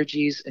where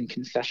liturgies and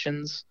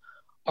confessions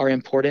are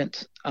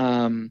important.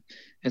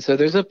 And so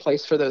there's a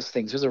place for those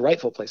things. There's a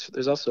rightful place.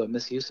 There's also a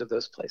misuse of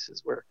those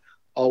places where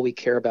all we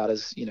care about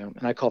is, and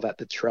I call that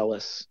the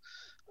trellis,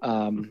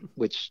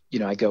 which,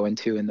 I go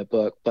into in the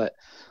book. But,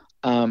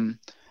 um,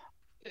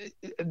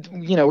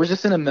 we're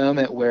just in a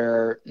moment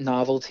where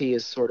novelty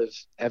is sort of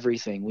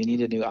everything. We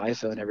need a new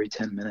iPhone every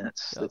 10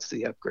 minutes. Yep. That's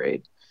the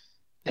upgrade.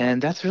 Yep.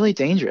 And that's really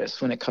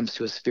dangerous when it comes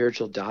to a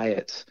spiritual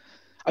diet.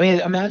 I mean,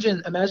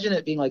 imagine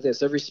it being like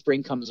this. Every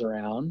spring comes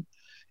around,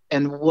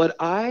 and what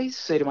I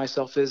say to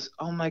myself is,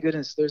 oh my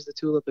goodness, there's the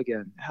tulip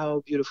again. How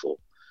beautiful.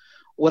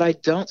 What I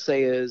don't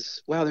say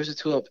is, wow, there's a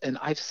tulip and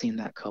I've seen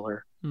that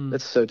color. Mm.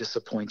 That's so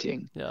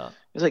disappointing. Yeah.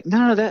 It's like,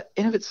 no, that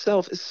in of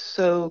itself is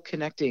so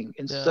connecting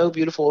and so Yeah.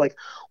 beautiful. Like,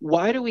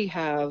 why do we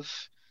have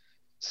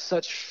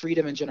such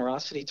freedom and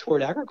generosity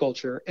toward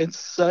agriculture and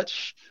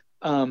such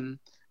um,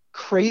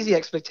 crazy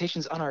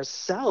expectations on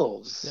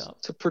ourselves Yeah.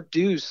 to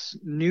produce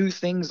new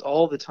things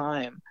all the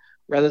time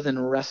rather than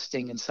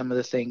resting in some of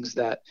the things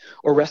that,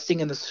 or resting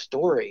in the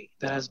story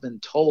that Yeah. has been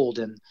told,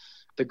 and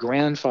the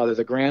grandfather,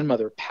 the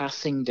grandmother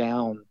passing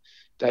down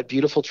that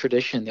beautiful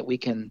tradition that we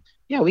can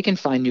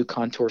find new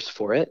contours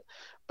for it,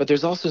 but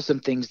there's also some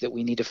things that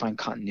we need to find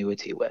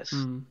continuity with.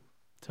 Mm.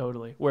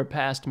 Totally. Where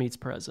past meets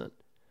present.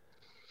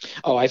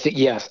 Oh, I think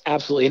yes,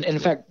 absolutely. And in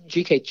Yep. fact,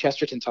 G.K.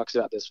 Chesterton talks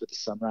about this with the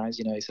sunrise.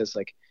 He says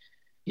like,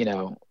 you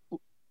know,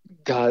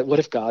 God, what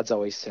if God's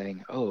always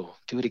saying, "Oh,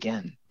 do it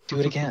again, do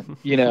it again,"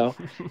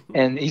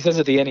 And he says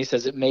at the end, he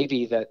says it may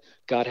be that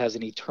God has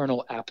an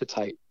eternal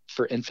appetite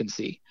for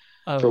infancy,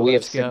 Oh, for we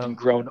have let's sinned go. and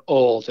grown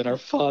old, and our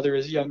Father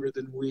is younger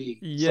than we.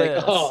 It's like,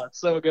 Yes. oh, it's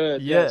so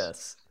good. Yes.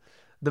 Yes.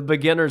 The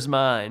beginner's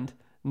mind.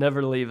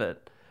 Never leave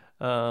it.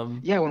 Um,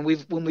 Yeah, when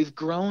we've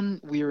grown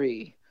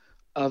weary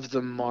of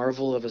the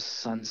marvel of a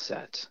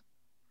sunset,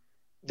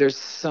 there's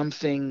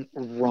something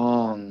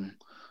wrong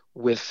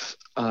with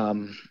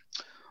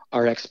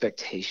our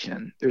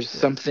expectation. There's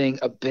yeah. something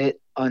a bit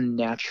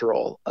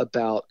unnatural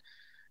about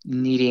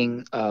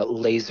needing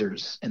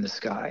lasers in the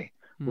sky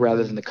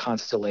rather than Hmm. the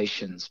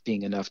constellations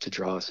being enough to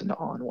draw us into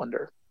awe and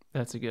wonder.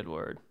 That's a good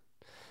word.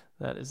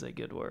 That is a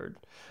good word.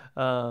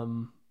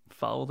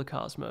 Follow the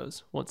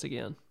cosmos once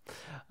again.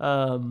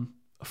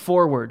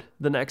 Forward,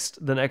 the next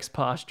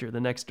posture,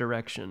 the next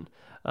direction.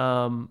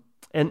 Um,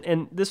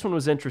 and this one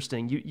was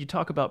interesting. You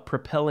talk about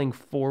propelling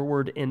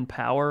forward in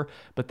power,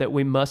 but that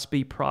we must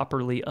be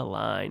properly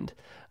aligned.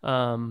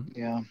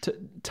 Yeah. To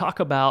talk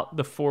about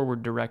the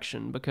forward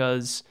direction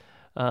because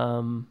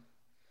um,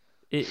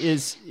 it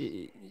is.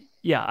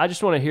 Yeah, I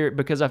just want to hear it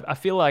because I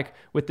feel like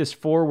with this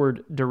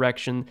forward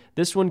direction,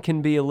 this one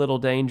can be a little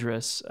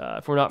dangerous.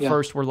 If we're not Yeah.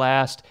 first, we're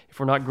last.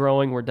 If we're not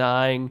growing, we're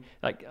dying.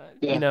 Like,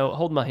 Yeah.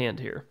 hold my hand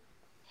here.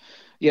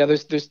 Yeah.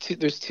 There's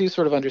two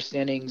sort of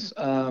understandings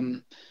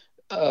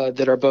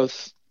that are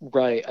both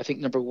right. I think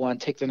number one,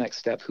 take the next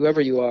step. Whoever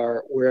you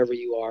are, wherever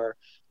you are,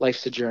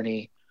 life's a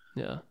journey.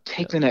 Yeah.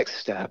 Take Yeah. the next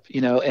step,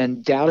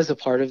 and doubt is a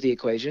part of the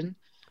equation.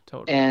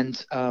 Totally.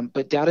 And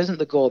but doubt isn't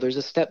the goal. There's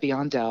a step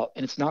beyond doubt,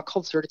 and it's not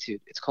called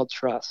certitude. It's called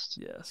trust.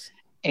 Yes.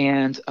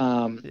 And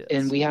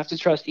Yes. we have to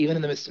trust even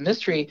in the midst of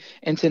mystery.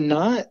 And to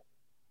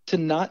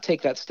not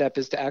take that step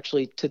is to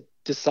actually to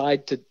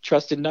decide to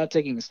trust in not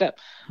taking a step.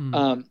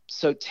 Hmm.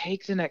 So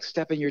take the next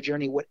step in your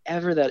journey,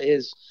 whatever that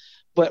is.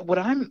 But what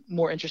I'm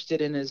more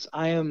interested in is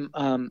I'm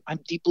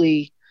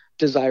deeply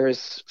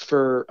desirous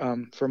for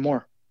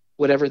more,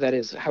 whatever that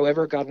is.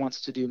 However God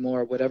wants to do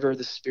more, whatever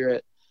the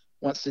Spirit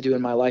wants to do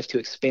in my life to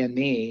expand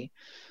me.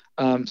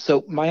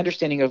 So my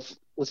understanding of,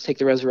 let's take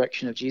the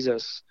resurrection of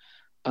Jesus,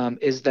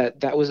 is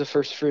that was a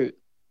first fruit.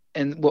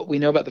 And what we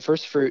know about the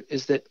first fruit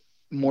is that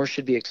more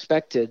should be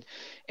expected,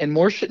 and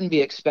more shouldn't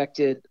be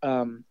expected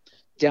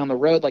down the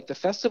road. Like the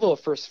festival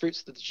of first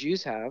fruits that the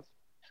Jews have,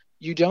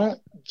 you don't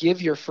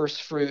give your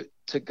first fruit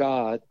to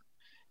God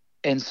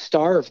and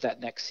starve that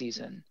next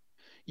season.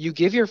 You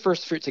give your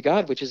first fruit to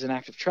God, which is an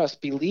act of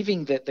trust,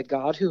 believing that the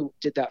God who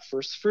did that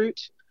first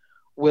fruit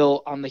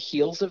will, on the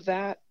heels of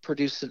that,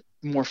 produce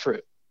more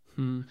fruit.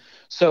 Hmm.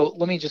 So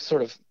let me just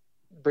sort of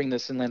bring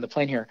this and land the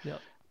plane here. Yeah.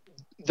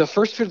 The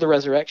first fruit of the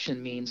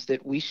resurrection means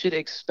that we should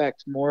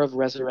expect more of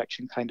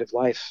resurrection kind of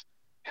life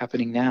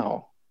happening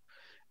now.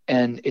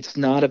 And it's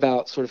not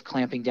about sort of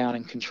clamping down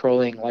and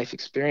controlling life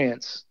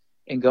experience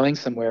and going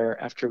somewhere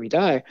after we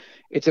die.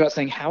 It's about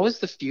saying, how is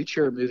the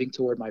future moving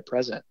toward my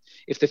present?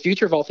 If the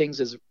future of all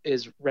things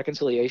is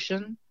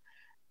reconciliation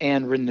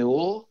and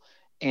renewal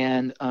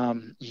and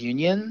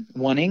union,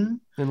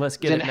 wanting, Then let's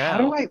get then it now.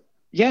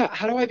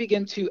 how do I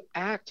begin to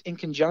act in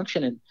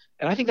conjunction? And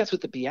I think that's what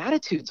the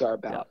Beatitudes are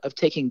Yeah. about, of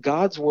taking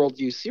God's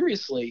worldview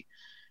seriously.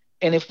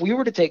 And if we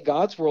were to take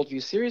God's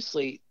worldview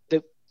seriously,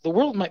 the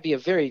world might be a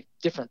very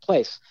different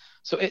place.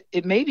 So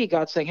it may be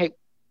God saying, hey,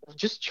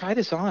 just try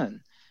this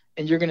on.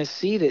 And you're going to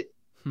see that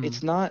Hmm.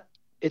 it's not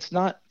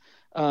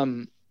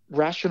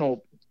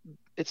rational.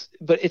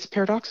 But it's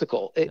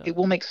paradoxical. It, Yeah. it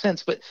will make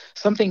sense, but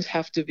some things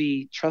have to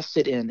be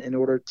trusted in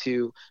order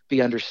to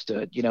be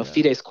understood. Yeah.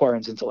 Fides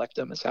quaerens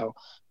intellectum is how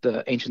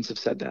the ancients have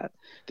said that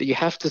you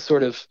have to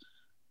sort of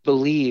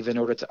believe in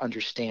order to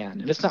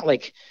understand. And it's not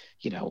like,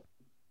 you know,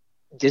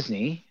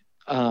 Disney,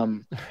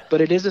 but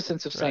it is a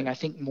sense of saying, Right. I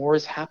think more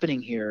is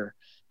happening here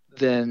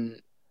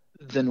than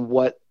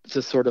what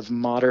the sort of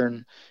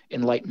modern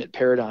Enlightenment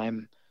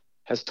paradigm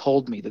has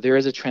told me, that there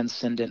is a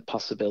transcendent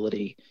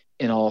possibility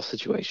in all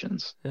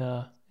situations.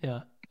 Yeah.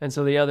 Yeah. And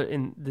so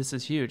and this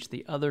is huge.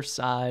 The other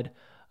side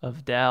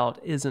of doubt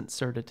isn't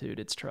certitude,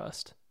 it's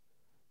trust.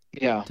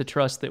 Yeah. To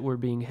trust that we're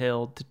being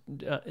held,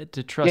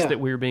 to trust Yeah. that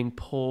we're being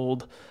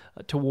pulled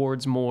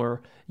towards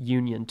more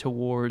union,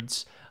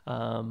 towards,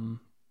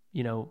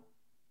 you know,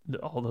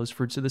 all those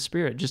fruits of the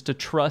Spirit, just to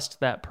trust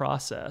that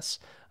process.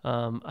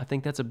 I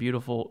think that's a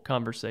beautiful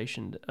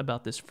conversation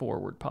about this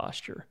forward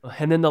posture.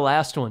 And then the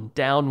last one,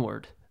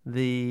 downward,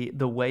 the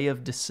way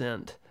of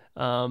descent.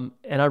 And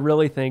I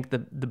really think the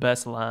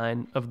best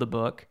line of the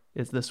book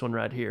is this one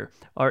right here.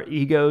 Our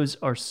egos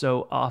are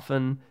so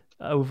often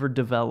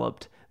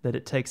overdeveloped that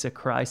it takes a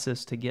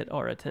crisis to get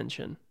our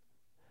attention.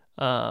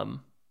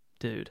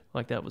 Dude,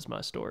 like that was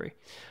my story.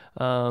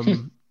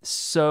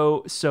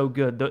 So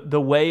good.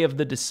 The way of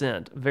the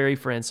descent, very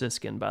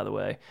Franciscan, by the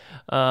way.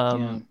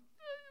 Yeah.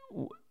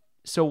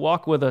 So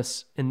walk with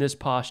us in this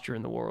posture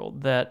in the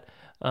world that,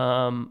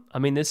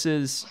 this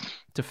is,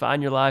 to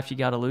find your life, you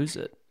got to lose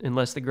it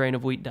unless the grain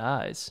of wheat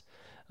dies.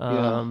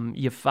 Yeah.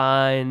 You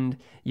find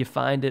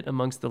it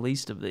amongst the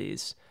least of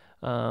these.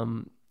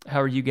 How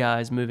are you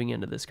guys moving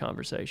into this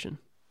conversation?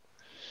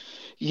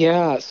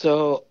 Yeah.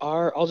 So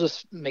I'll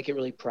just make it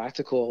really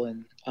practical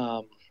and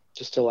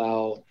just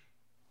allow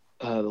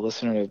the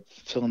listener to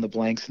fill in the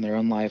blanks in their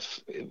own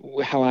life.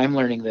 How I'm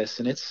learning this,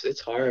 and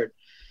it's hard,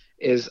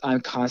 is I'm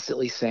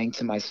constantly saying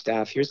to my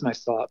staff, "Here's my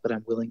thought, but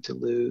I'm willing to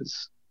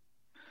lose."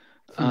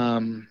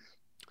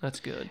 That's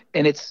good.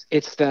 And it's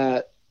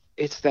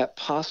that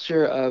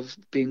posture of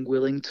being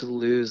willing to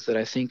lose that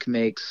I think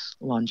makes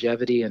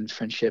longevity and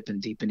friendship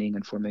and deepening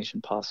and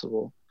formation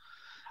possible.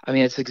 I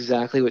mean, it's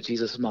exactly what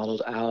Jesus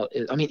modeled out.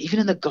 I mean, even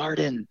in the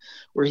garden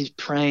where he's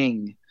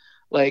praying,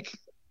 like,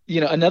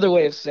 another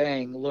way of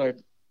saying,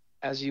 Lord,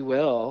 as you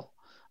will,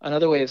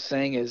 another way of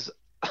saying is,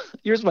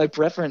 here's my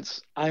preference.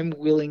 I'm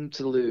willing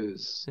to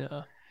lose.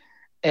 Yeah.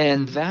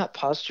 And that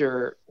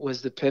posture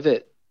was the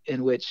pivot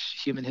in which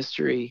human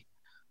history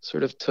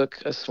sort of took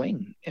a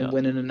swing and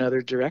went in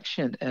another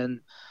direction.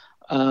 And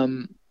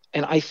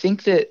I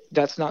think that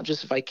that's not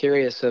just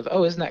vicarious of,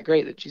 oh, isn't that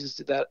great that Jesus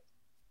did that?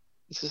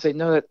 It's to say,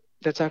 no,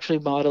 that's actually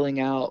modeling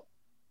out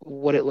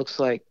what it looks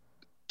like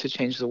to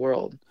change the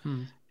world.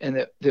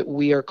 And that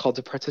we are called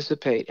to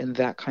participate in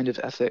that kind of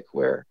ethic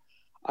where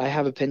I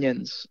have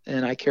opinions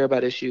and I care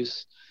about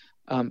issues,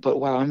 but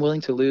wow, I'm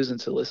willing to lose and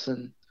to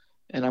listen,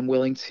 and I'm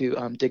willing to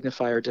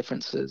dignify our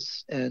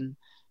differences and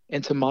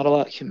to model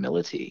out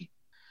humility.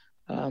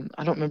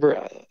 I don't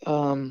remember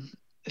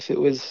if it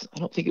was, I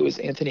don't think it was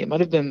Anthony. It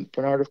might have been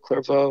Bernard of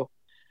Clairvaux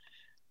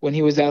when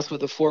he was asked what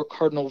the four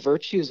cardinal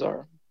virtues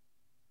are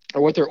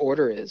or what their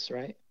order is,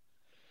 right?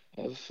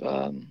 of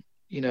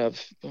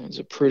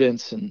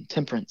prudence and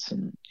temperance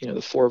and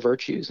the four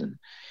virtues. And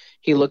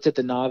he looked at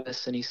the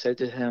novice and he said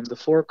to him, the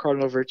four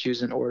cardinal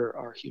virtues in order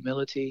are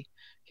humility,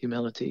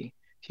 humility,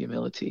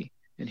 humility,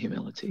 and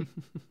humility.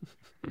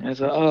 And I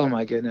thought, oh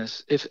my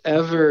goodness, if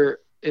ever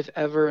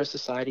a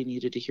society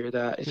needed to hear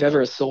that, if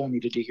ever a soul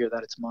needed to hear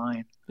that, it's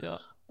mine. Yeah.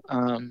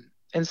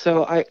 And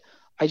so I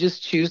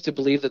just choose to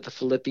believe that the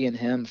Philippian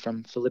hymn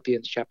from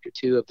Philippians chapter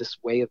 2 of this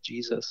way of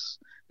Jesus,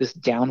 this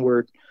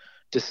downward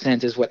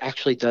descent, is what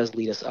actually does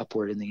lead us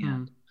upward in the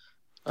end.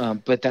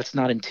 But that's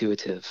not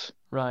intuitive.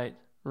 Right.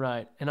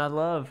 And I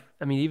love,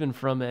 even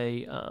from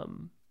a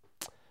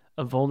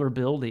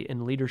vulnerability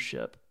in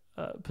leadership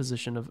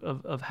position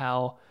of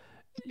how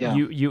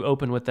you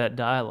open with that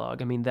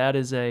dialogue. That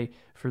is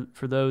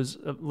for those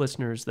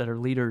listeners that are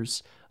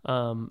leaders,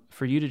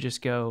 for you to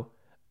just go,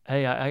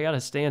 hey, I got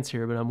a stance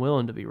here, but I'm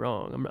willing to be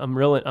wrong.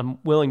 I'm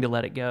willing to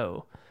let it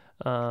go.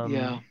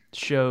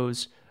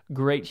 Shows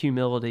great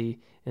humility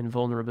and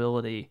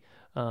vulnerability.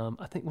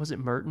 I think, was it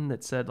Merton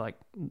that said, like,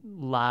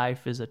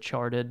 life is a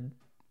charted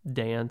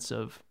dance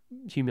of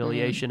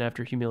humiliation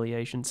after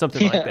humiliation,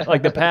 something like that.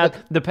 Like the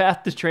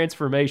path to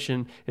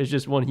transformation is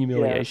just one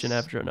humiliation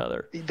after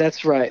another.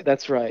 That's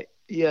right.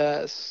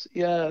 Yes.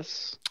 Man,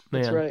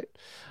 that's right.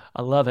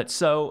 I love it.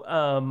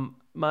 So,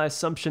 my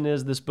assumption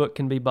is this book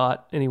can be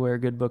bought anywhere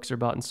good books are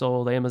bought and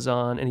sold.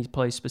 Amazon, any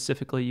place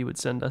specifically you would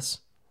send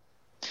us?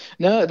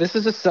 No, this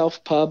is a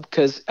self-pub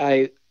because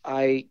I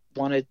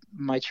wanted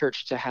my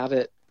church to have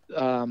it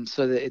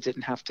so that it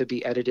didn't have to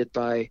be edited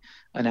by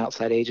an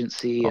outside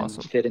agency and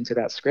fit into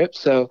that script.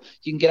 So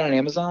you can get it on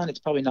Amazon. It's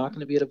probably not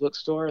going to be at a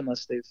bookstore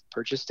unless they've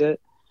purchased it.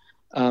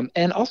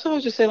 And also, I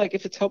would just say, like,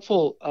 if it's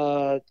helpful,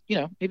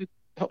 maybe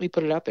help me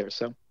put it out there.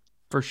 So.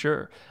 For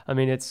sure.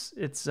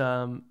 It's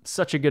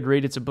such a good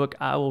read. It's a book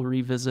I will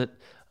revisit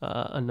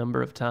a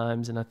number of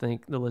times, and I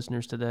think the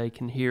listeners today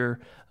can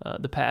hear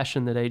the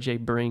passion that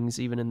AJ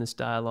brings even in this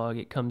dialogue.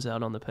 It comes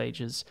out on the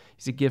pages.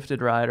 He's a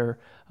gifted writer,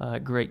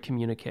 great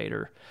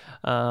communicator.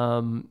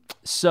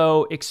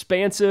 So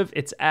Expansive,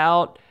 it's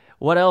out.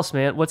 What else,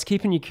 man? What's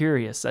keeping you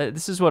curious?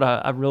 This is what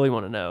I really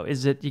want to know.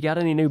 Is it, you got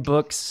any new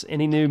books,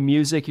 any new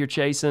music you're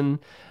chasing?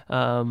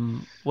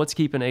 What's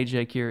keeping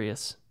AJ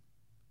curious?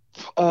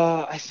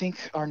 I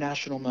think our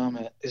national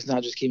moment is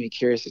not just keeping me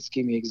curious, it's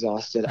keeping me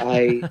exhausted.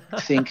 I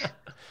think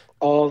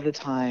all the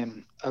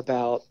time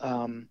about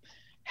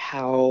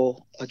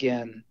how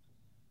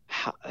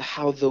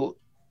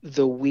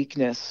the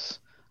weakness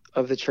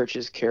of the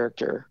church's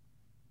character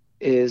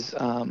is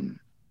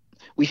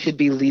we should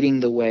be leading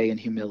the way in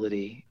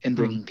humility and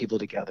bringing people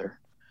together.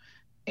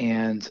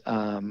 And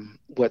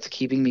what's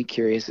keeping me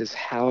curious is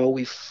how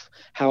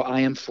I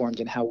am formed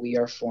and how we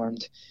are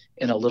formed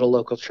in a little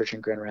local church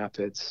in Grand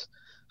Rapids,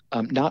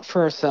 not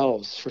for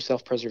ourselves, for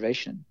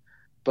self-preservation,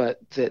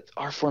 but that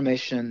our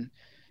formation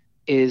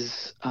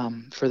is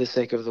for the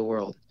sake of the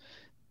world.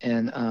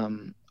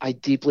 And I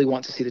deeply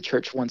want to see the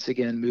church once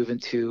again move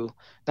into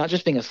not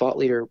just being a thought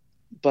leader,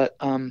 but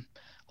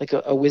like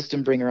a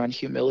wisdom bringer on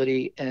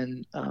humility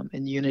and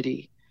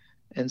unity.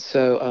 And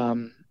so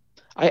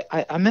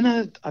I'm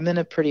in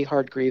a pretty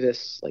hard,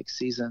 grievous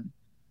season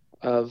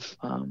of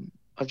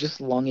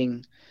just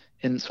longing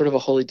and sort of a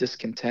holy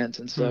discontent.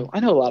 And so I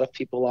know a lot of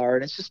people are,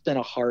 and it's just been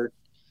a hard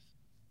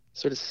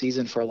sort of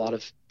season for a lot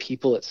of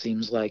people, it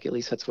seems like. At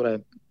least that's what I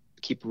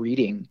keep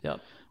reading. Yeah.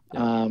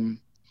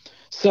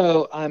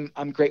 So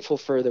I'm grateful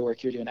for the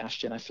work you're doing,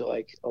 Ashton. I feel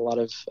like a lot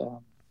of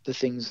the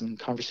things and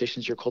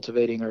conversations you're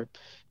cultivating are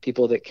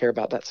people that care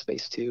about that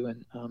space too.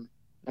 And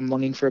I'm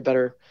longing for a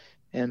better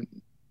and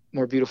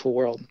more beautiful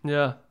world.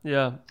 Yeah.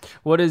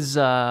 What is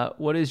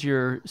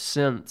your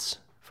sense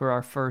for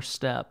our first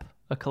step,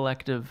 a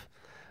collective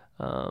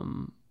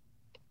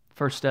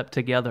first step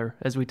together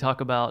as we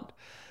talk about,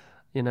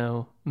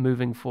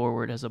 moving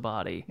forward as a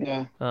body?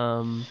 Yeah.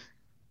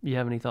 You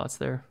have any thoughts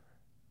there?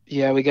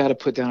 Yeah, we got to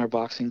put down our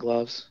boxing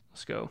gloves.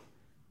 Let's go.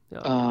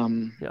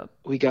 Yeah.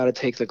 We got to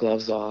take the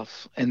gloves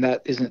off, and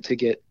that isn't to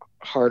get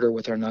harder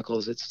with our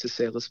knuckles. It's to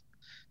say, let's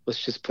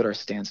just put our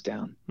stance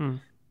down.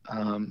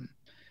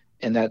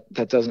 And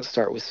that doesn't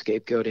start with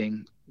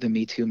scapegoating the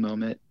Me Too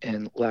moment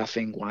and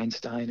laughing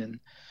Weinstein and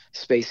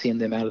spacing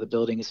them out of the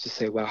building. It's to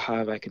say, wow, how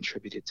have I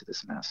contributed to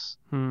this mess?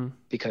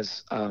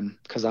 Because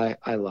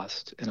I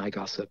lust and I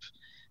gossip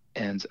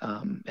and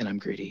I'm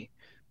greedy.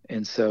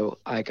 And so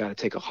I got to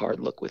take a hard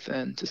look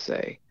within to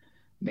say,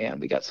 man,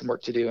 we got some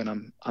work to do,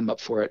 and I'm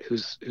up for it.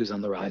 Who's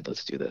on the ride?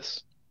 Let's do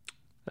this.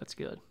 That's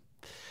good.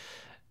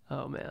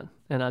 Oh man.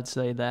 And I'd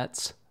say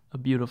that's a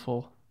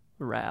beautiful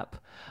wrap.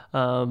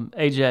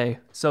 AJ,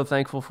 so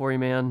thankful for you,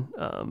 man.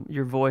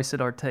 Your voice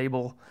at our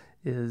table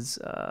is,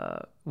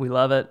 we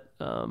love it.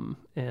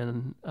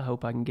 And I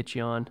hope I can get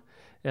you on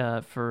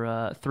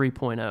for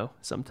 3.0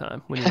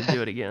 sometime. We need to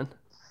do it again.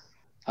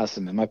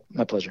 Awesome, man.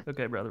 My pleasure.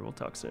 Okay, brother. We'll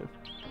talk soon.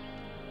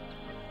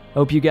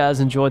 Hope you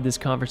guys enjoyed this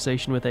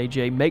conversation with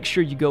AJ. Make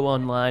sure you go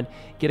online,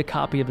 get a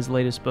copy of his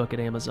latest book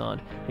at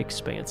Amazon,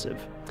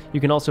 Expansive.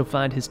 You can also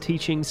find his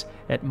teachings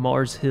at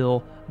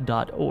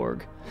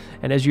marshill.org.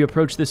 And as you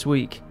approach this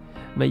week,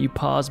 May you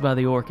pause by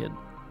the orchid,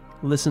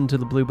 listen to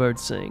the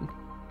bluebirds sing,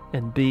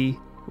 and be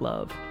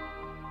love.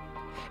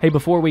 Hey,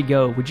 before we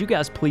go, would you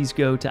guys please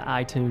go to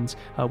iTunes?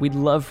 We'd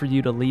love for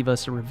you to leave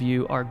us a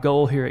review. Our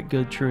goal here at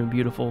Good, True, and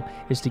Beautiful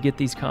is to get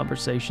these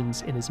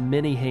conversations in as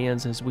many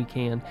hands as we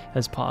can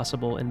as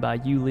possible. And by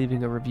you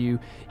leaving a review,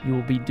 you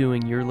will be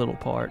doing your little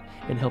part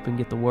in helping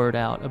get the word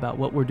out about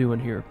what we're doing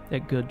here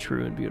at Good,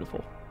 True, and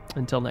Beautiful.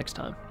 Until next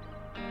time.